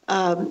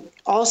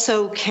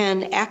also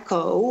can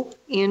echo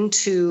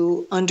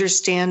into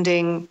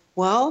understanding,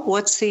 well,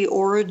 what's the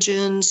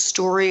origin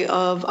story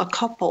of a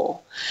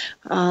couple?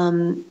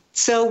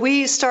 So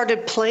we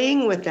started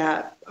playing with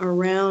that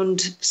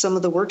around some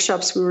of the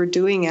workshops we were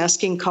doing,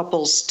 asking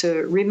couples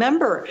to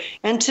remember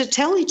and to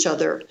tell each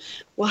other,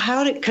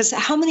 well, because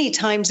how many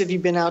times have you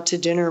been out to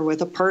dinner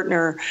with a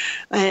partner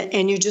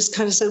and you just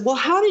kind of said, well,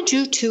 how did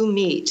you two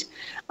meet?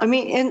 I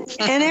mean,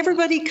 and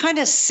everybody kind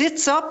of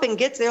sits up and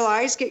their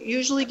eyes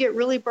usually get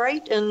really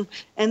bright and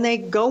they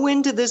go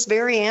into this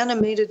very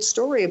animated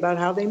story about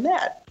how they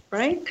met,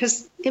 right?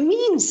 Because it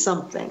means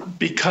something.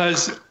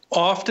 Because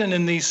often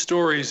in these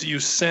stories, you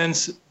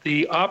sense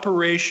the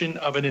operation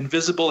of an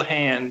invisible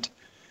hand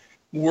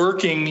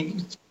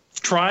working,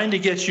 trying to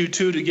get you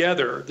two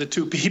together, the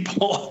two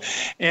people.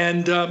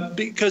 And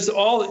because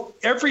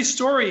every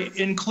story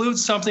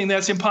includes something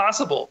that's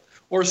impossible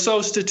or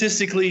so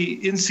statistically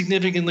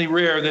insignificantly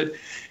rare that,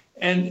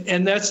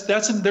 and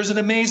there's an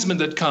amazement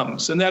that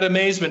comes, and that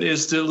amazement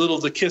is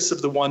the kiss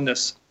of the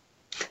oneness.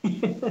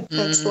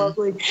 That's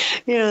lovely.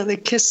 Yeah, the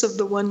kiss of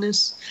the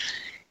oneness.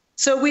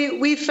 So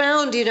we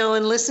found,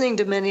 in listening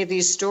to many of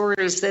these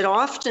stories, that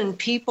often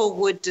people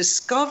would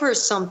discover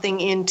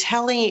something in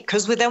telling,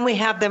 because then we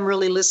have them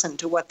really listen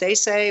to what they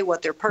say,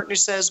 what their partner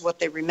says, what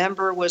they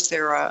remember. Was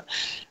there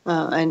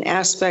an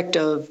aspect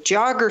of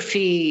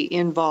geography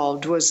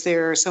involved? Was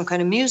there some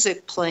kind of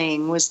music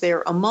playing? Was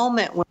there a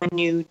moment when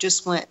you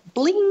just went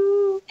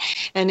bling?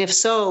 And if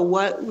so,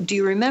 what do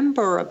you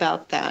remember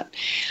about that?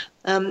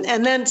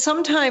 And then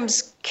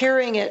sometimes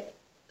carrying it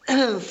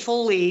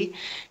fully,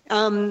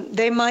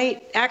 they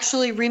might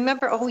actually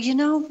remember,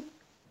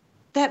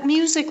 that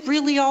music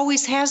really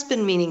always has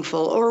been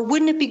meaningful, or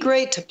wouldn't it be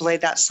great to play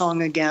that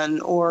song again?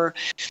 Or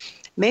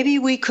maybe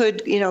we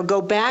could,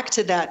 go back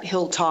to that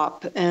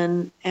hilltop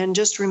and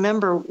just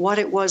remember what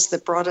it was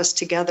that brought us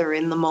together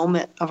in the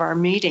moment of our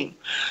meeting.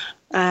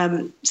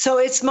 So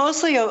it's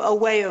mostly a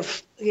way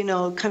of,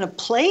 kind of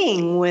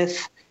playing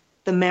with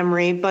the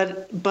memory,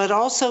 but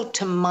also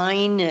to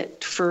mine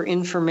it for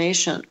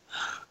information.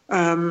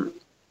 One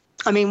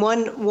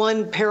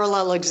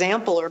parallel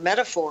example or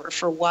metaphor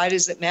for why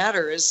does it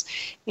matter is,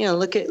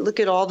 look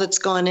at all that's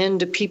gone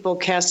into people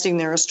casting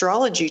their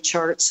astrology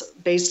charts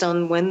based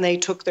on when they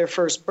took their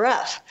first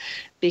breath,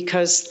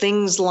 because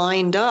things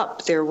lined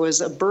up. There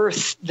was a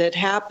birth that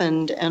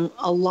happened, and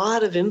a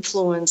lot of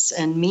influence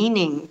and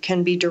meaning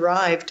can be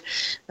derived.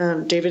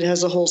 David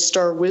has a whole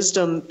star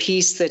wisdom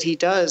piece that he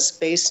does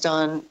based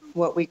on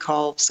what we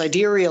call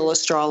sidereal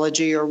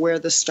astrology, or where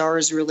the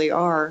stars really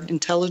are,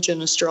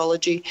 intelligent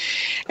astrology.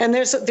 And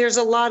there's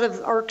a lot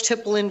of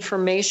archetypal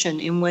information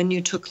in when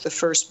you took the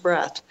first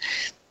breath.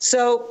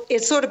 So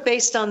it's sort of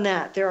based on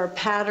that. There are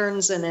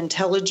patterns and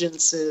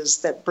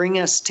intelligences that bring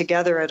us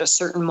together at a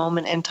certain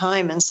moment in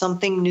time, and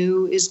something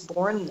new is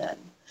born then.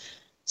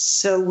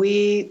 So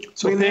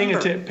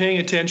paying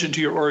attention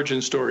to your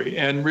origin story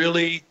and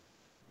really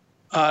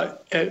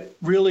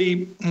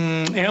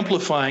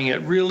amplifying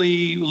it,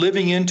 really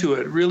living into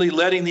it, really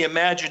letting the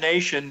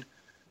imagination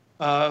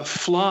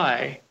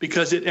fly,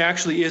 because it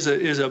actually is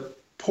a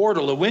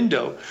portal, a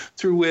window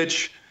through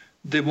which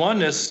the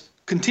oneness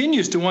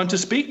continues to want to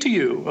speak to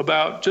you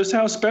about just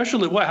how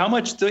special it was, how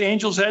much the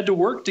angels had to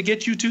work to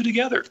get you two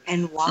together.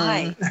 And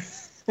why.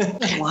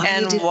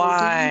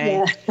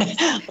 Why?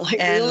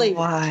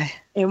 Why?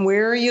 And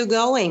where are you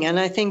going? And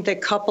I think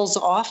that couples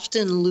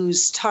often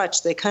lose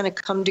touch. They kind of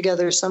come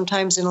together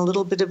sometimes in a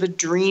little bit of a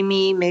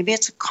dreamy, maybe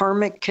it's a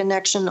karmic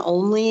connection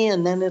only,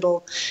 and then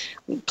it'll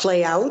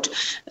play out.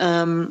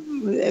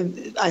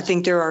 I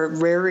think there are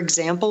rare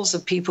examples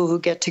of people who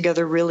get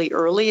together really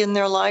early in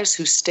their lives,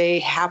 who stay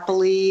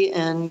happily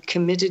and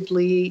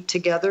committedly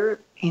together.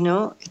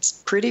 It's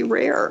pretty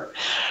rare.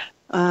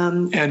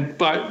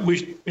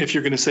 If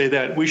you're going to say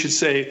that, we should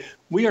say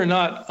we are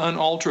not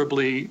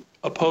unalterably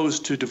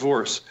opposed to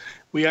divorce.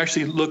 We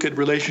actually look at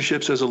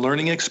relationships as a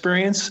learning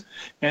experience.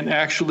 And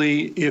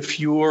actually, if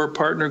your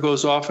partner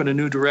goes off in a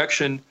new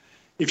direction,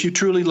 if you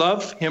truly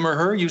love him or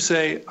her, you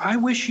say, I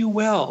wish you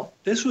well.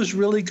 This was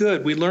really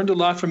good. We learned a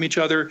lot from each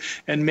other,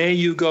 and may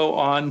you go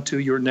on to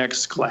your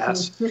next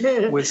class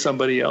with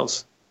somebody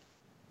else.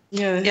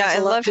 Yeah, I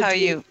love how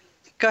you...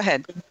 Go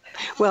ahead.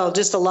 Well,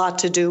 just a lot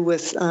to do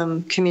with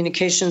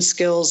communication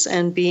skills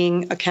and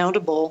being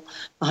accountable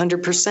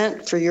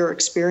 100% for your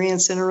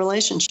experience in a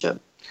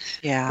relationship.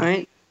 Yeah.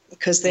 Right?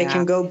 Because they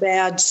can go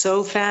bad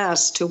so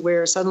fast, to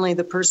where suddenly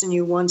the person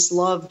you once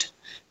loved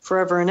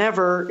forever and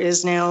ever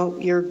is now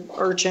your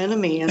arch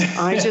enemy. And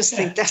I just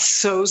think that's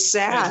so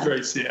sad. That's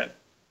very sad.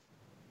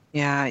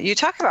 Yeah, you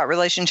talk about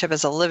relationship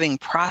as a living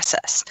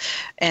process,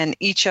 and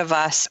each of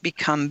us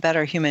become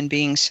better human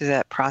beings through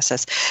that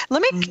process.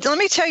 Let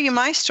me tell you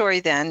my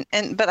story then,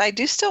 but I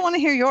do still want to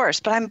hear yours.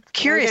 But I'm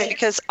curious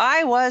because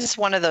I was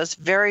one of those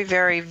very,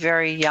 very,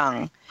 very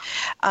young,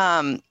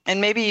 and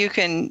maybe you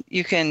can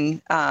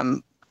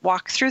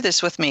walk through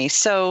this with me.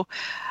 So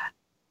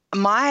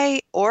my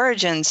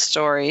origin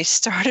story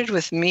started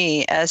with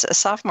me as a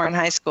sophomore in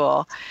high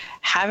school,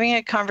 having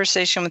a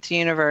conversation with the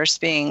universe,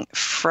 being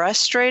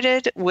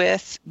frustrated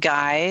with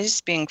guys,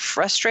 being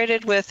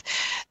frustrated with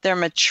their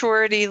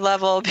maturity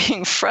level,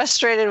 being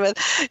frustrated with,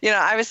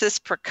 I was this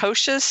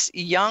precocious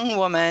young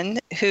woman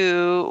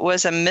who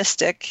was a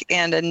mystic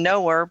and a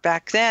knower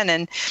back then.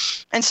 And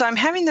so I'm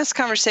having this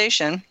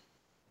conversation.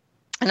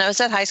 And I was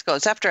at high school.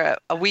 It's after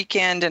a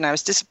weekend, and I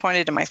was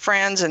disappointed in my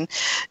friends and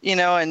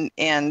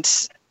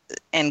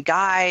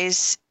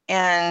guys.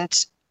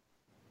 And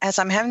as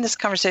I'm having this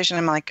conversation,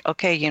 I'm like,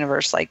 okay,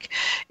 universe, who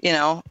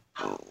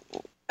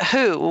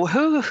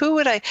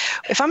would I,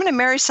 if I'm going to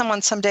marry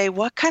someone someday,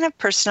 what kind of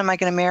person am I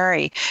going to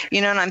marry?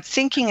 And I'm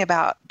thinking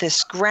about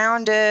this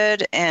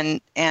grounded and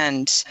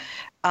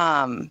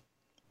I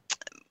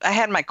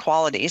had my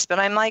qualities, but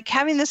I'm like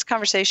having this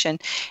conversation,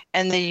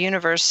 and the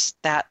universe,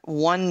 that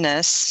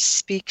oneness,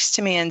 speaks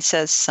to me and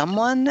says,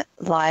 someone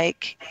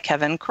like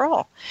Kevin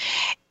Kroll.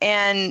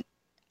 And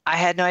I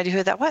had no idea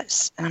who that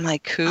was. And I'm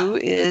like, who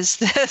is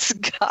this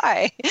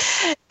guy?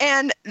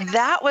 And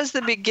that was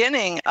the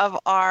beginning of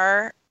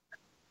our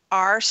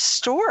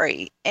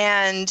story.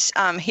 And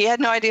he had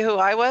no idea who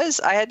I was.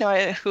 I had no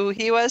idea who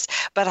he was,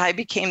 but I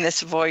became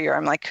this voyeur.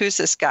 I'm like, who's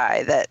this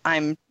guy that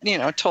I'm,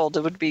 told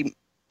it would be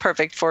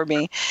perfect for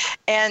me?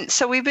 And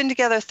so we've been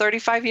together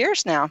 35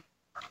 years now.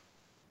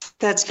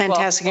 That's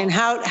fantastic. And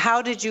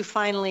how did you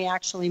finally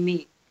actually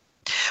meet?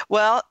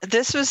 Well,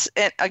 this was,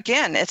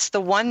 again, it's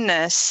the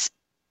oneness,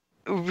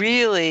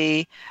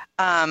 really.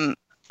 I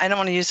don't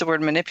want to use the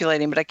word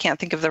manipulating, but I can't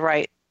think of the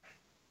right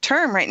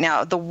term right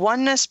now. The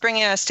oneness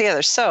bringing us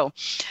together. So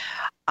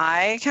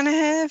I kind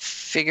of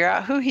figure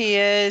out who he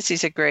is.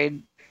 He's a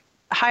grade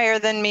higher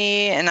than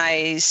me, and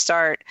I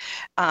start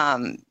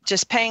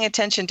just paying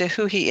attention to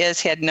who he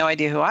is. He had no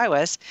idea who I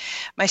was.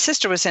 My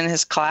sister was in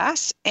his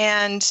class,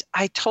 and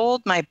I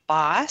told my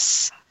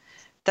boss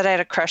that I had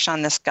a crush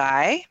on this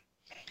guy.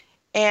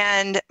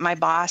 And my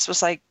boss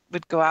was like,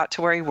 would go out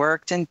to where he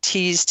worked and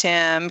teased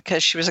him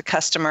because she was a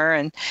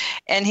customer.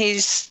 And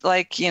he's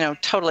like,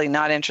 totally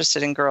not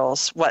interested in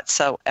girls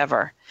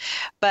whatsoever.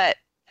 But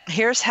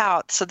here's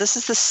how. So this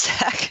is the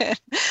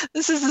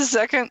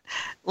second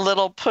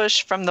little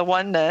push from the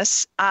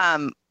oneness.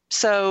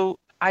 So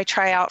I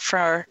try out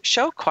for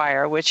show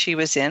choir, which he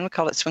was in. We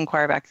called it swing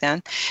choir back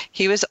then.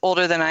 He was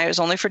older than I. It was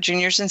only for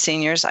juniors and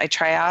seniors. I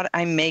try out,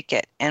 I make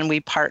it, and we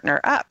partner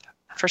up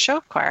for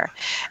show choir.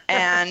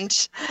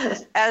 And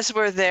as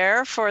we're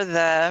there for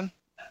the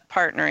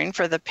partnering,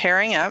 for the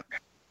pairing up,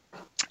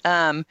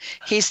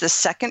 he's the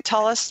second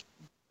tallest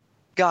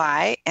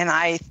guy. And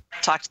I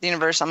talk to the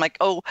universe. I'm like,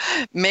 oh,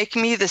 make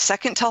me the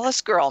second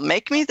tallest girl.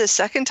 Make me the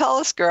second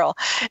tallest girl.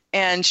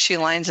 And she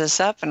lines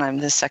us up, and I'm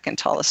the second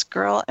tallest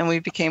girl. And we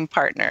became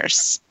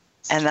partners.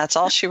 And that's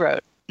all she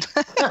wrote.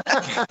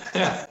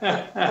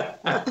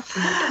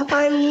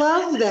 I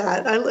love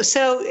that.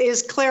 So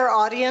is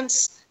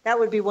clairaudience? That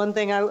would be one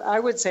thing I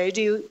would say.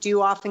 Do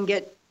you often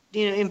get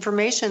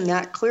information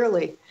that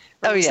clearly?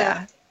 Oh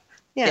yeah.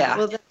 Yeah.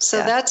 Well,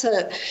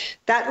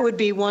 that would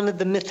be one of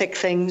the mythic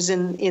things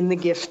in the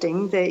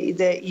gifting,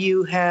 that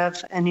you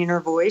have an inner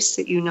voice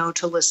that you know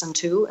to listen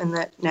to, and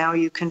that now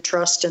you can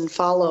trust and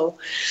follow,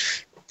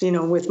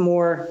 with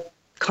more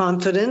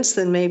confidence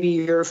than maybe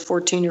your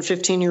 14 or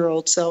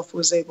 15-year-old self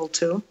was able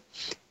to,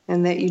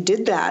 and that you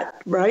did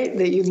that, right?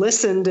 That you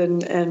listened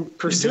and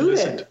pursued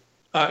it.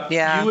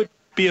 You would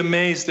be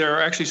amazed. There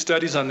are actually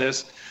studies on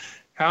this.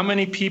 How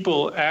many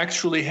people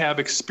actually have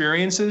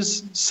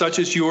experiences such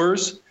as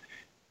yours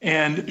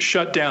and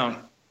shut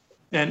down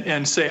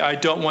and say, I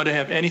don't want to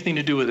have anything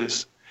to do with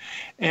this.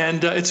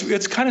 And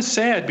it's kind of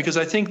sad, because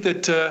I think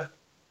that,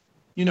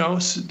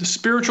 the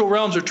spiritual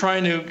realms are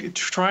trying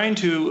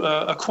to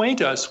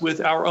acquaint us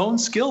with our own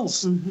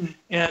skills.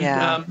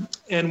 Mm-hmm.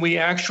 And we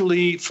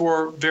actually,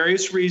 for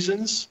various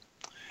reasons,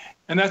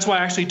 and that's why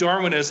actually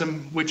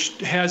Darwinism, which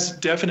has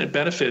definite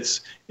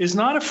benefits, is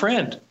not a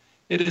friend.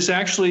 It is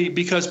actually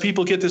because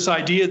people get this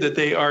idea that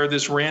they are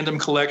this random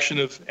collection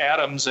of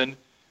atoms and,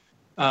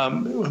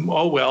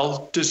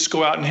 just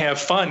go out and have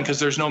fun because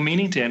there's no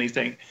meaning to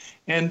anything.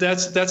 And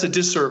that's a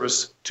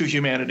disservice to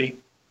humanity,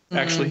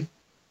 actually.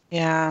 Mm-hmm.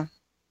 Yeah.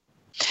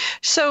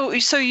 So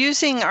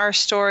using our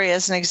story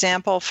as an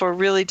example for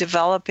really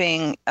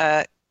developing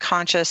a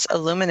conscious,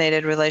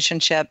 illuminated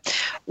relationship,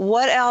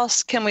 what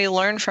else can we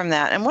learn from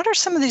that? And what are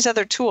some of these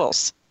other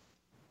tools?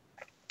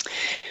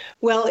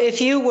 Well,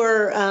 if you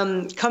were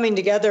coming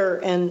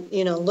together and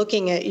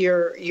looking at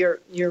your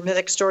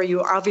mythic story,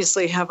 you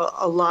obviously have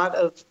a lot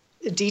of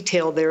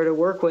detail there to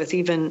work with.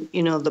 Even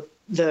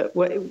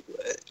what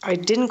I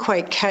didn't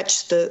quite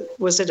catch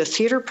was it a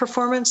theater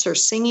performance or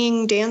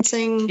singing,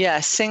 dancing? Yeah,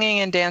 singing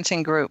and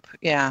dancing group.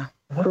 Yeah.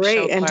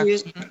 Great. And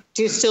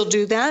do you still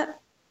do that?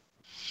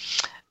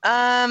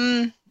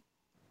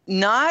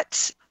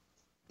 Not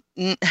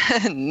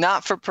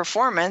for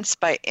performance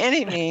by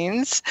any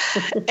means.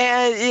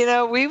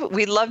 And,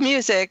 we love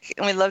music,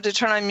 and we love to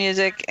turn on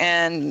music,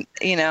 and,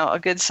 a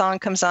good song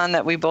comes on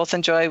that we both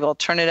enjoy. We'll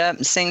turn it up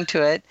and sing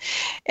to it,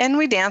 and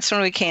we dance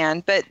when we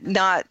can, but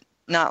not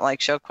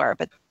like show choir.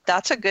 But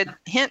that's a good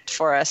hint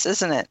for us,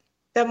 isn't it?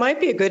 That might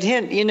be a good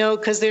hint,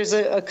 because there's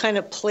a kind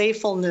of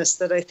playfulness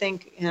that I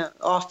think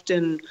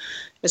often,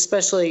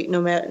 especially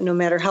no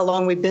matter how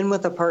long we've been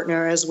with a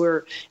partner, as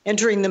we're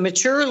entering the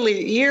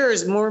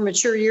more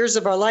mature years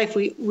of our life,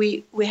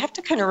 we have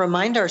to kind of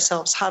remind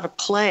ourselves how to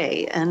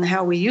play and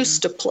how we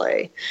used to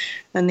play.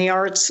 And the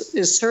arts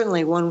is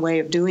certainly one way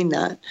of doing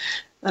that.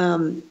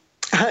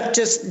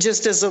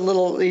 Just as a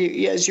little,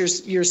 as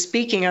you're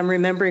speaking, I'm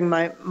remembering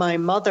my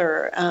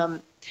mother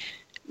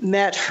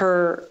met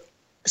her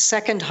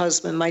second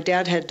husband. My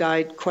dad had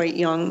died quite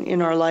young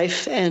in our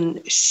life,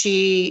 and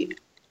she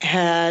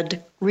had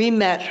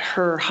re-met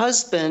her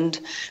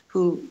husband,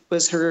 who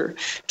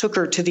took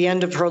her to the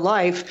end of her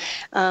life,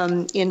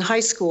 in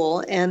high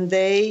school, and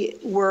they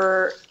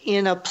were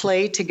in a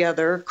play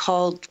together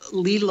called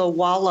Leela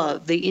Wala,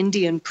 the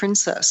Indian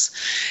Princess.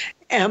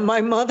 And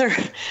my mother,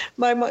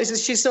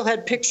 she still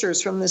had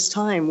pictures from this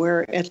time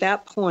where at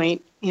that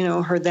point,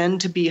 her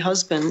then-to-be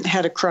husband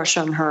had a crush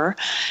on her.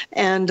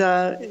 And,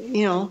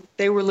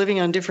 they were living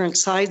on different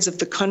sides of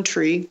the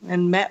country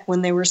and met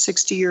when they were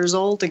 60 years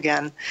old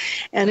again.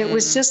 And it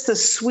was just the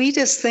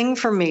sweetest thing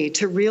for me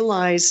to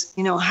realize,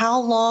 how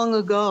long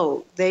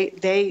ago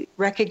they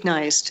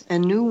recognized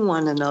and knew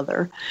one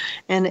another.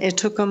 And it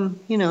took them,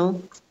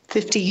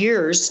 50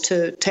 years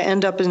to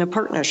end up in a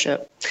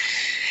partnership.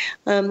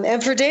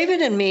 And for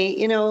David and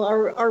me,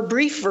 our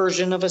brief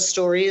version of a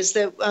story is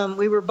that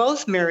we were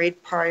both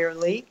married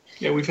priorly.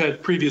 Yeah, we've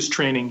had previous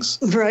trainings.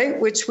 Right,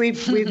 which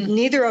we've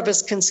neither of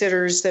us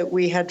considers that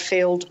we had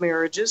failed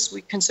marriages.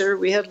 We consider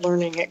we had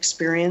learning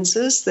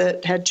experiences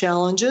that had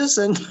challenges.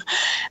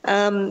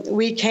 And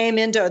we came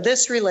into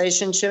this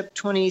relationship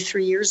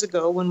 23 years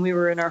ago when we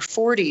were in our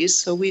 40s.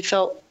 So we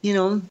felt,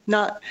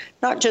 not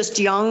just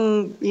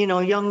young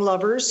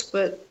lovers,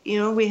 but,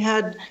 we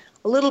had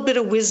a little bit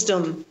of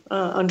wisdom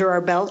under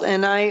our belt.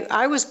 And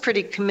I was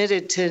pretty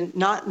committed to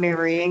not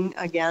marrying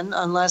again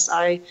unless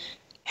I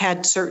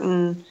had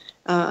certain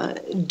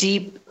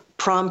deep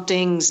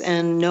promptings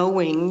and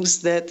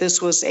knowings that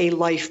this was a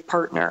life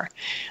partner,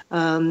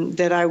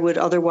 that I would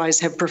otherwise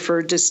have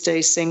preferred to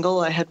stay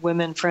single. I had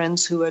women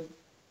friends who had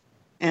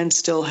and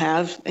still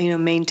have,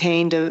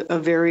 maintained a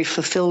very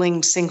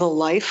fulfilling single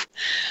life,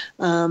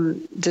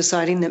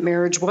 deciding that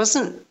marriage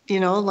wasn't,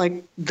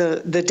 like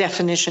the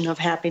definition of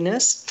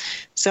happiness.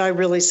 So I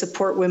really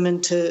support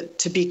women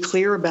to be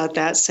clear about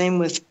that. Same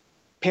with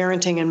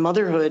parenting and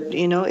motherhood.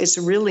 It's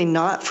really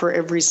not for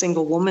every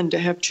single woman to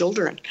have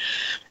children.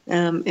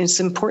 It's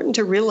important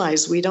to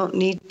realize we don't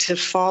need to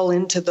fall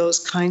into those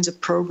kinds of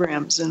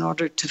programs in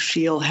order to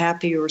feel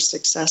happy or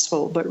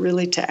successful, but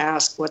really to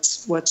ask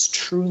what's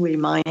truly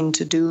mine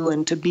to do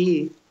and to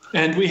be.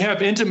 And we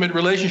have intimate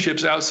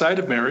relationships outside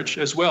of marriage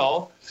as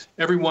well.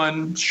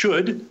 Everyone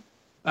should,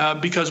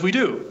 because we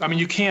do. I mean,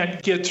 you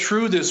can't get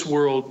through this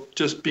world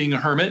just being a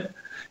hermit.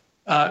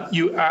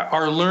 You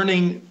are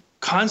learning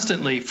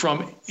constantly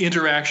from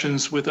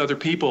interactions with other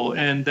people,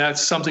 and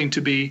that's something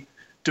to be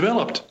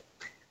developed.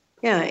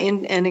 Yeah,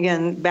 and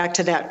again, back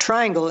to that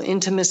triangle,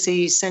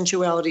 intimacy,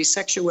 sensuality,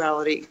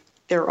 sexuality,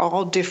 they're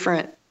all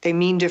different. They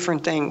mean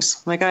different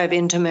things. Like I have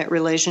intimate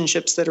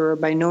relationships that are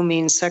by no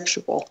means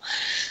sexual.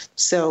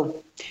 So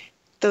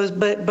those,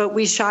 but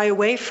we shy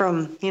away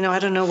from, I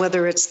don't know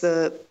whether it's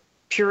the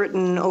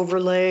Puritan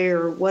overlay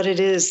or what it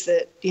is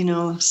that,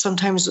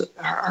 sometimes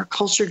our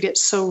culture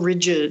gets so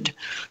rigid.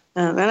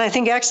 And I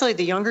think actually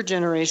the younger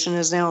generation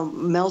is now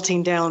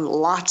melting down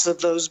lots of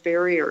those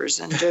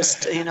barriers and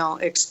just,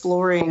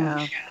 exploring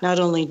not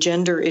only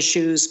gender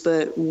issues,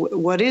 but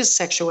what is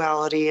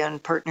sexuality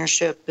and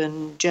partnership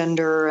and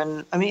gender.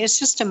 And I mean, it's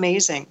just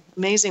amazing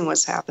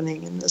what's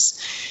happening in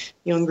this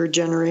younger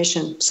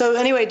generation. So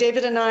anyway,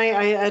 David and I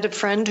had a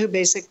friend who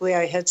basically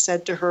I had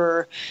said to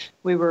her,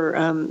 we were,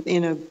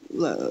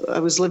 I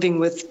was living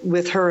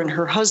with her and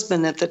her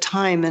husband at the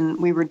time, and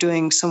we were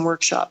doing some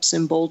workshops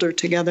in Boulder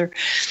together.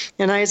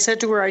 And I had said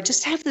to her, I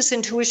just have this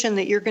intuition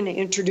that you're going to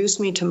introduce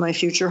me to my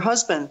future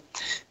husband.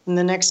 And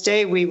the next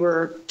day we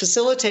were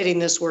facilitating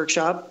this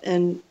workshop,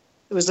 and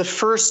it was the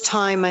first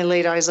time I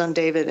laid eyes on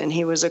David, and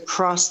he was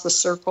across the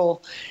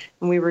circle,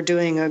 and we were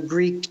doing a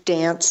Greek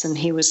dance, and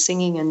he was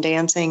singing and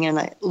dancing. And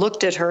I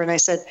looked at her and I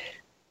said,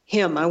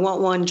 I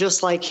want one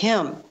just like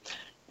him.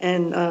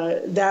 And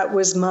that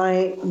was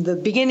the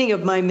beginning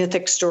of my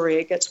mythic story.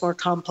 It gets more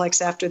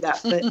complex after that.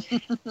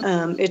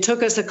 But it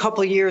took us a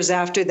couple of years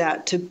after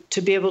that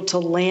to be able to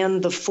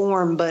land the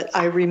form. But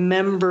I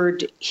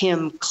remembered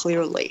him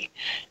clearly.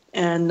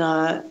 And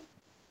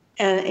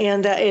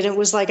it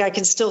was like I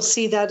can still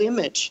see that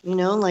image,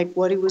 like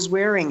what he was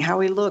wearing, how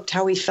he looked,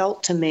 how he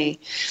felt to me.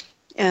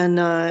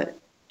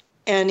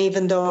 And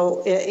even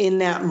though in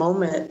that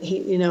moment,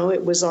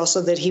 it was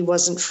also that he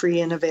wasn't free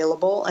and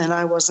available, and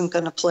I wasn't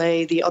going to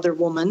play the other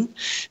woman.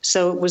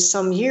 So it was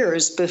some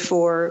years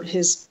before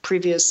his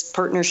previous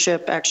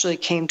partnership actually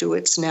came to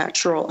its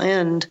natural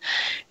end.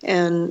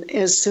 And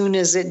as soon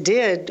as it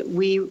did,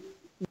 we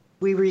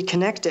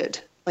reconnected.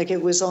 Like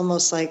it was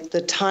almost like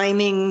the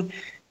timing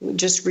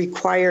just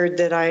required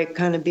that I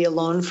kind of be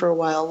alone for a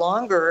while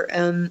longer.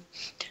 And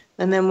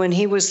then when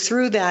he was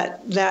through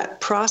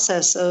that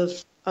process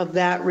of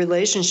that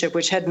relationship,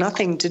 which had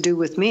nothing to do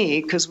with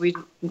me because we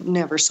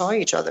never saw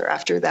each other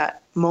after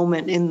that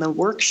moment in the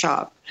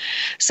workshop.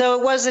 So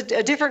it was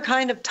a different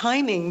kind of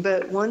timing,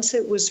 but once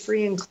it was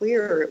free and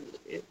clear,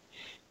 it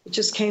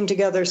just came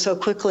together so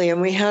quickly.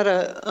 And we had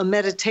a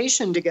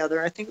meditation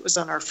together. I think it was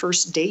on our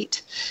first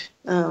date.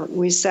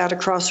 We sat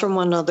across from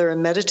one another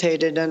and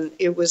meditated, and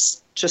it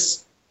was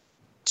just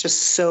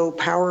so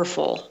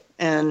powerful.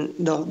 And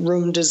the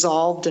room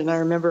dissolved, and I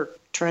remember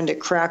trying to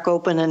crack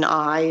open an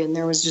eye, and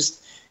there was just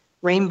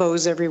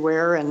rainbows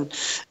everywhere. And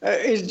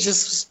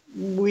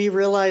we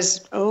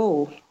realized,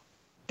 oh,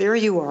 there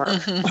you are.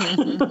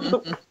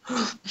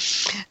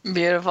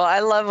 Beautiful. I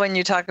love when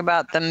you talk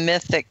about the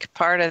mythic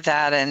part of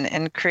that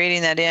and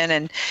creating that in.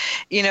 And,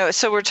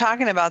 so we're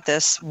talking about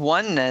this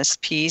oneness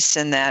piece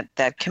and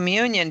that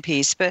communion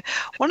piece. But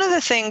one of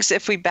the things,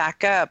 if we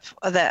back up,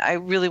 that I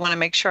really want to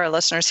make sure our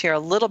listeners hear a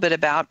little bit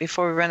about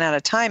before we run out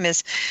of time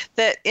is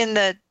that in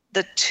the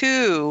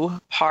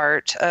two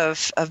part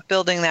of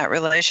building that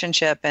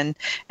relationship and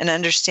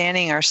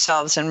understanding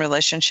ourselves in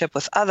relationship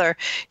with other,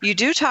 you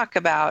do talk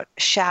about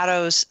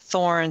shadows,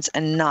 thorns,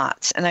 and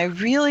knots. And I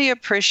really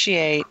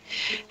appreciate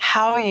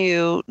how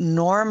you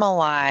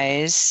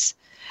normalize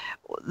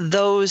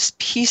those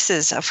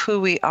pieces of who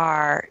we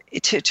are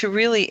to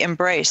really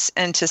embrace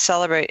and to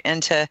celebrate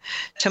and to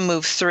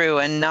move through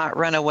and not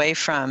run away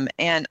from.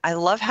 And I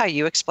love how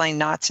you explain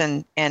knots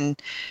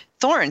and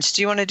thorns.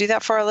 Do you want to do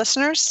that for our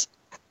listeners?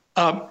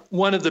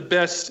 One of the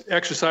best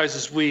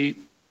exercises we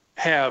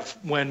have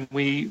when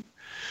we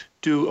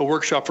do a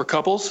workshop for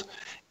couples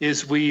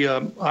is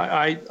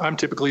I'm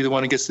typically the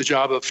one who gets the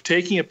job of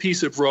taking a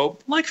piece of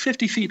rope, like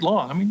 50 feet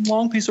long,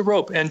 long piece of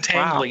rope, and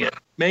tangling it,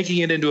 making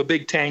it into a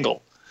big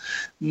tangle,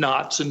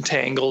 knots and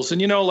tangles.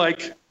 And,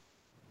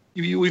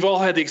 we've all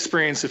had the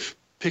experience of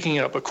picking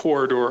up a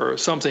cord or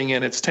something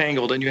and it's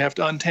tangled and you have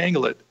to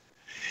untangle it.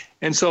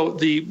 And so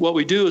what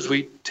we do is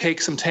we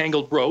take some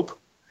tangled rope,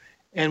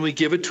 and we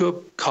give it to a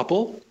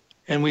couple,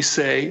 and we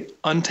say,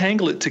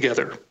 untangle it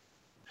together.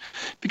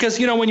 Because,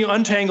 when you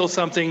untangle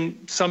something,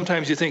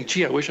 sometimes you think,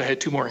 gee, I wish I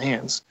had two more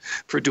hands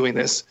for doing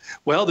this.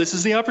 Well, this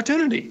is the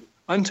opportunity.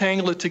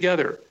 Untangle it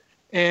together.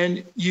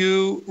 And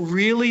you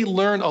really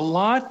learn a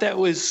lot that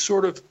was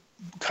sort of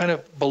kind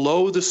of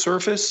below the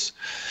surface,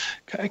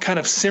 kind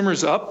of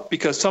simmers up,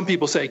 because some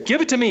people say,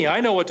 give it to me, I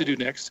know what to do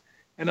next.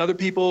 And other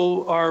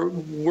people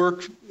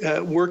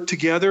work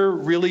together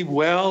really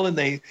well, and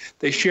they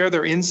share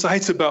their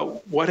insights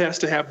about what has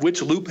to happen,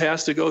 which loop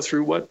has to go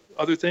through what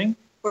other thing.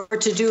 Or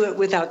to do it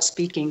without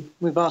speaking.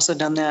 We've also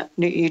done that.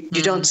 You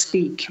don't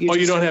speak.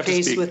 You don't have to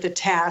speak. Faced with the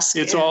task.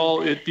 It's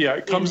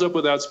it comes up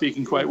without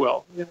speaking quite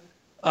well.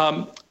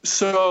 Yeah.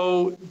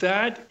 So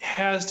that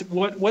has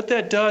what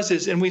that does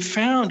is, and we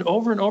found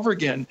over and over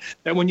again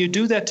that when you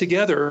do that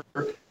together,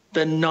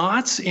 the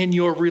knots in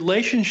your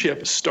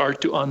relationship start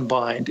to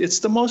unbind. It's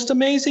the most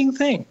amazing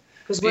thing.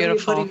 Because what are you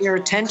putting your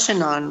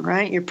attention on,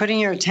 right? You're putting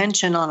your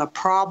attention on a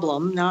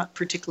problem, not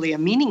particularly a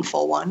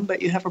meaningful one,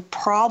 but you have a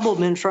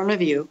problem in front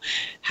of you.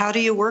 How do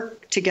you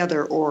work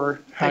together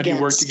or how do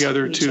you work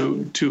together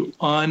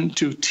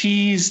to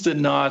tease the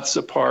knots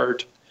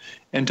apart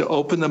and to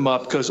open them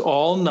up? Because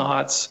all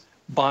knots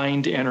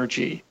bind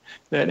energy.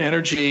 That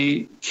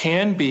energy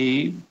can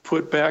be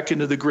put back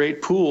into the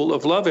great pool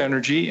of love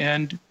energy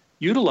and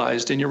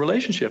utilized in your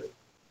relationship.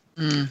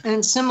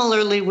 And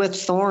similarly with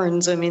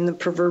thorns, the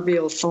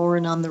proverbial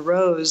thorn on the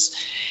rose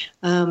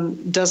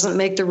doesn't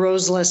make the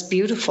rose less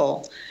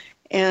beautiful.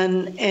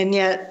 And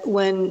yet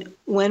when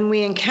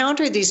we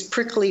encounter these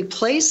prickly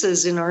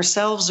places in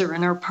ourselves or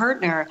in our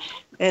partner,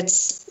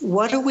 it's,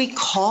 what do we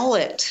call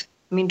it?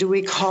 Do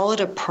we call it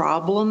a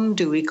problem?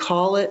 Do we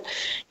call it,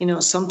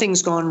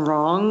 something's gone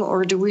wrong?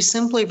 Or do we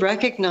simply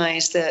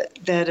recognize that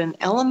an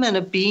element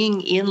of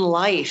being in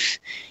life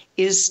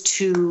is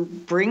to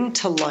bring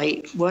to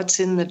light what's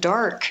in the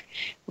dark,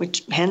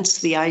 which hence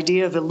the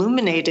idea of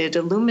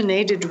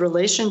illuminated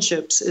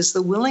relationships is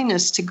the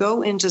willingness to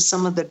go into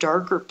some of the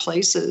darker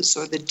places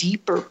or the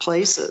deeper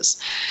places.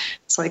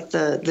 It's like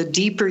the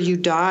deeper you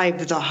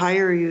dive, the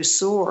higher you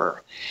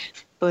soar.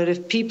 But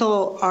if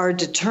people are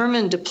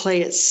determined to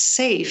play it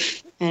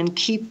safe and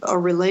keep a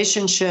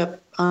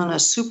relationship on a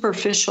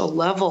superficial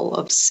level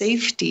of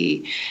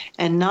safety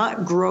and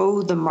not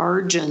grow the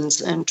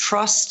margins and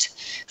trust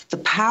the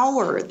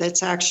power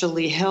that's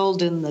actually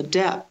held in the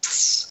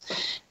depths,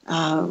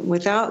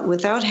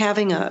 without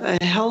having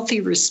a healthy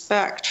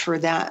respect for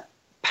that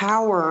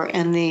power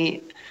and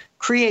the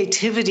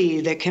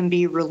creativity that can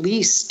be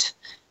released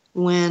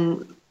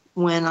when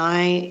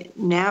I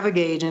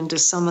navigate into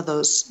some of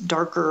those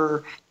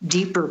darker,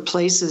 deeper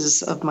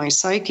places of my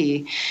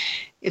psyche.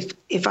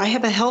 If I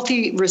have a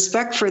healthy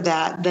respect for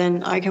that,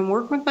 then I can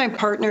work with my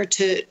partner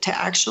to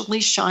actually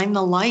shine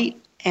the light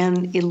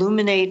and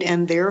illuminate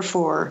and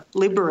therefore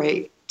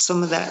liberate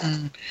some of that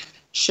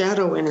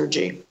shadow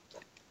energy.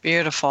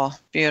 Beautiful,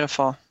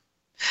 beautiful.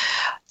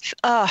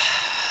 That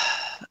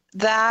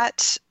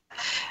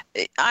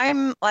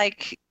I'm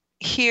like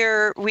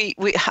here,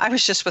 I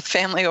was just with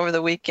family over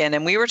the weekend,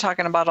 and we were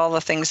talking about all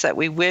the things that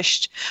we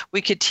wished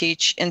we could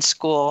teach in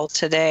school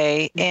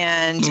today,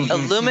 and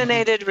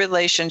illuminated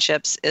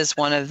relationships is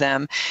one of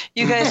them.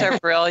 You guys are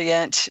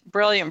brilliant.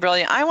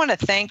 I want to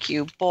thank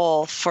you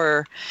both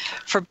for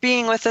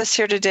being with us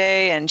here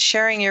today and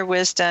sharing your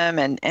wisdom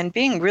and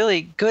being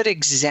really good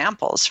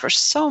examples for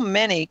so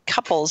many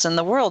couples in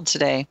the world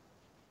today.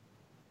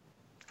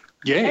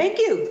 Yay. Thank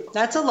you.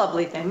 That's a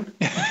lovely thing.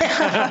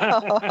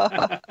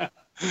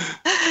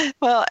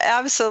 Well,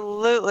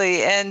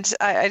 absolutely. And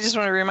I just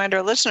want to remind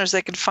our listeners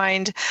they can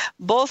find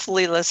both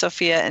Leela,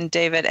 Sophia, and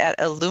David at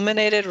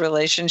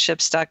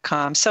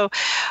illuminatedrelationships.com. So,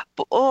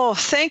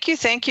 thank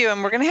you.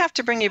 And we're going to have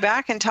to bring you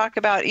back and talk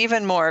about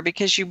even more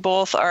because you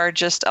both are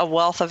just a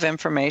wealth of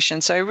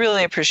information. So I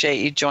really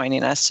appreciate you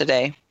joining us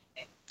today.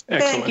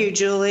 Excellent. Thank you,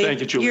 Julie.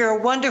 Thank you, Julie. You're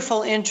a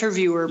wonderful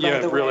interviewer, by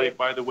the way. Yeah, really,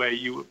 by the way,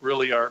 you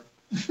really are.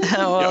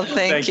 Well,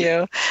 thank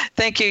you.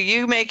 Thank you.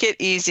 You make it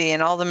easy,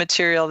 and all the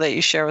material that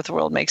you share with the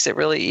world makes it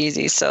really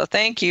easy. So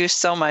thank you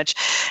so much.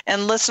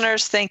 And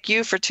listeners, thank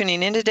you for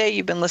tuning in today.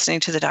 You've been listening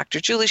to the Dr.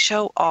 Julie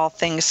Show, All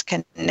Things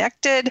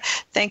Connected.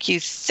 Thank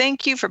you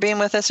for being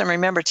with us. And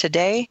remember,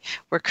 today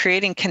we're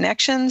creating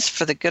connections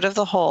for the good of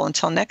the whole.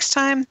 Until next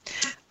time,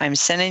 I'm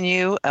sending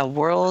you a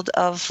world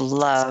of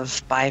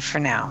love. Bye for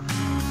now.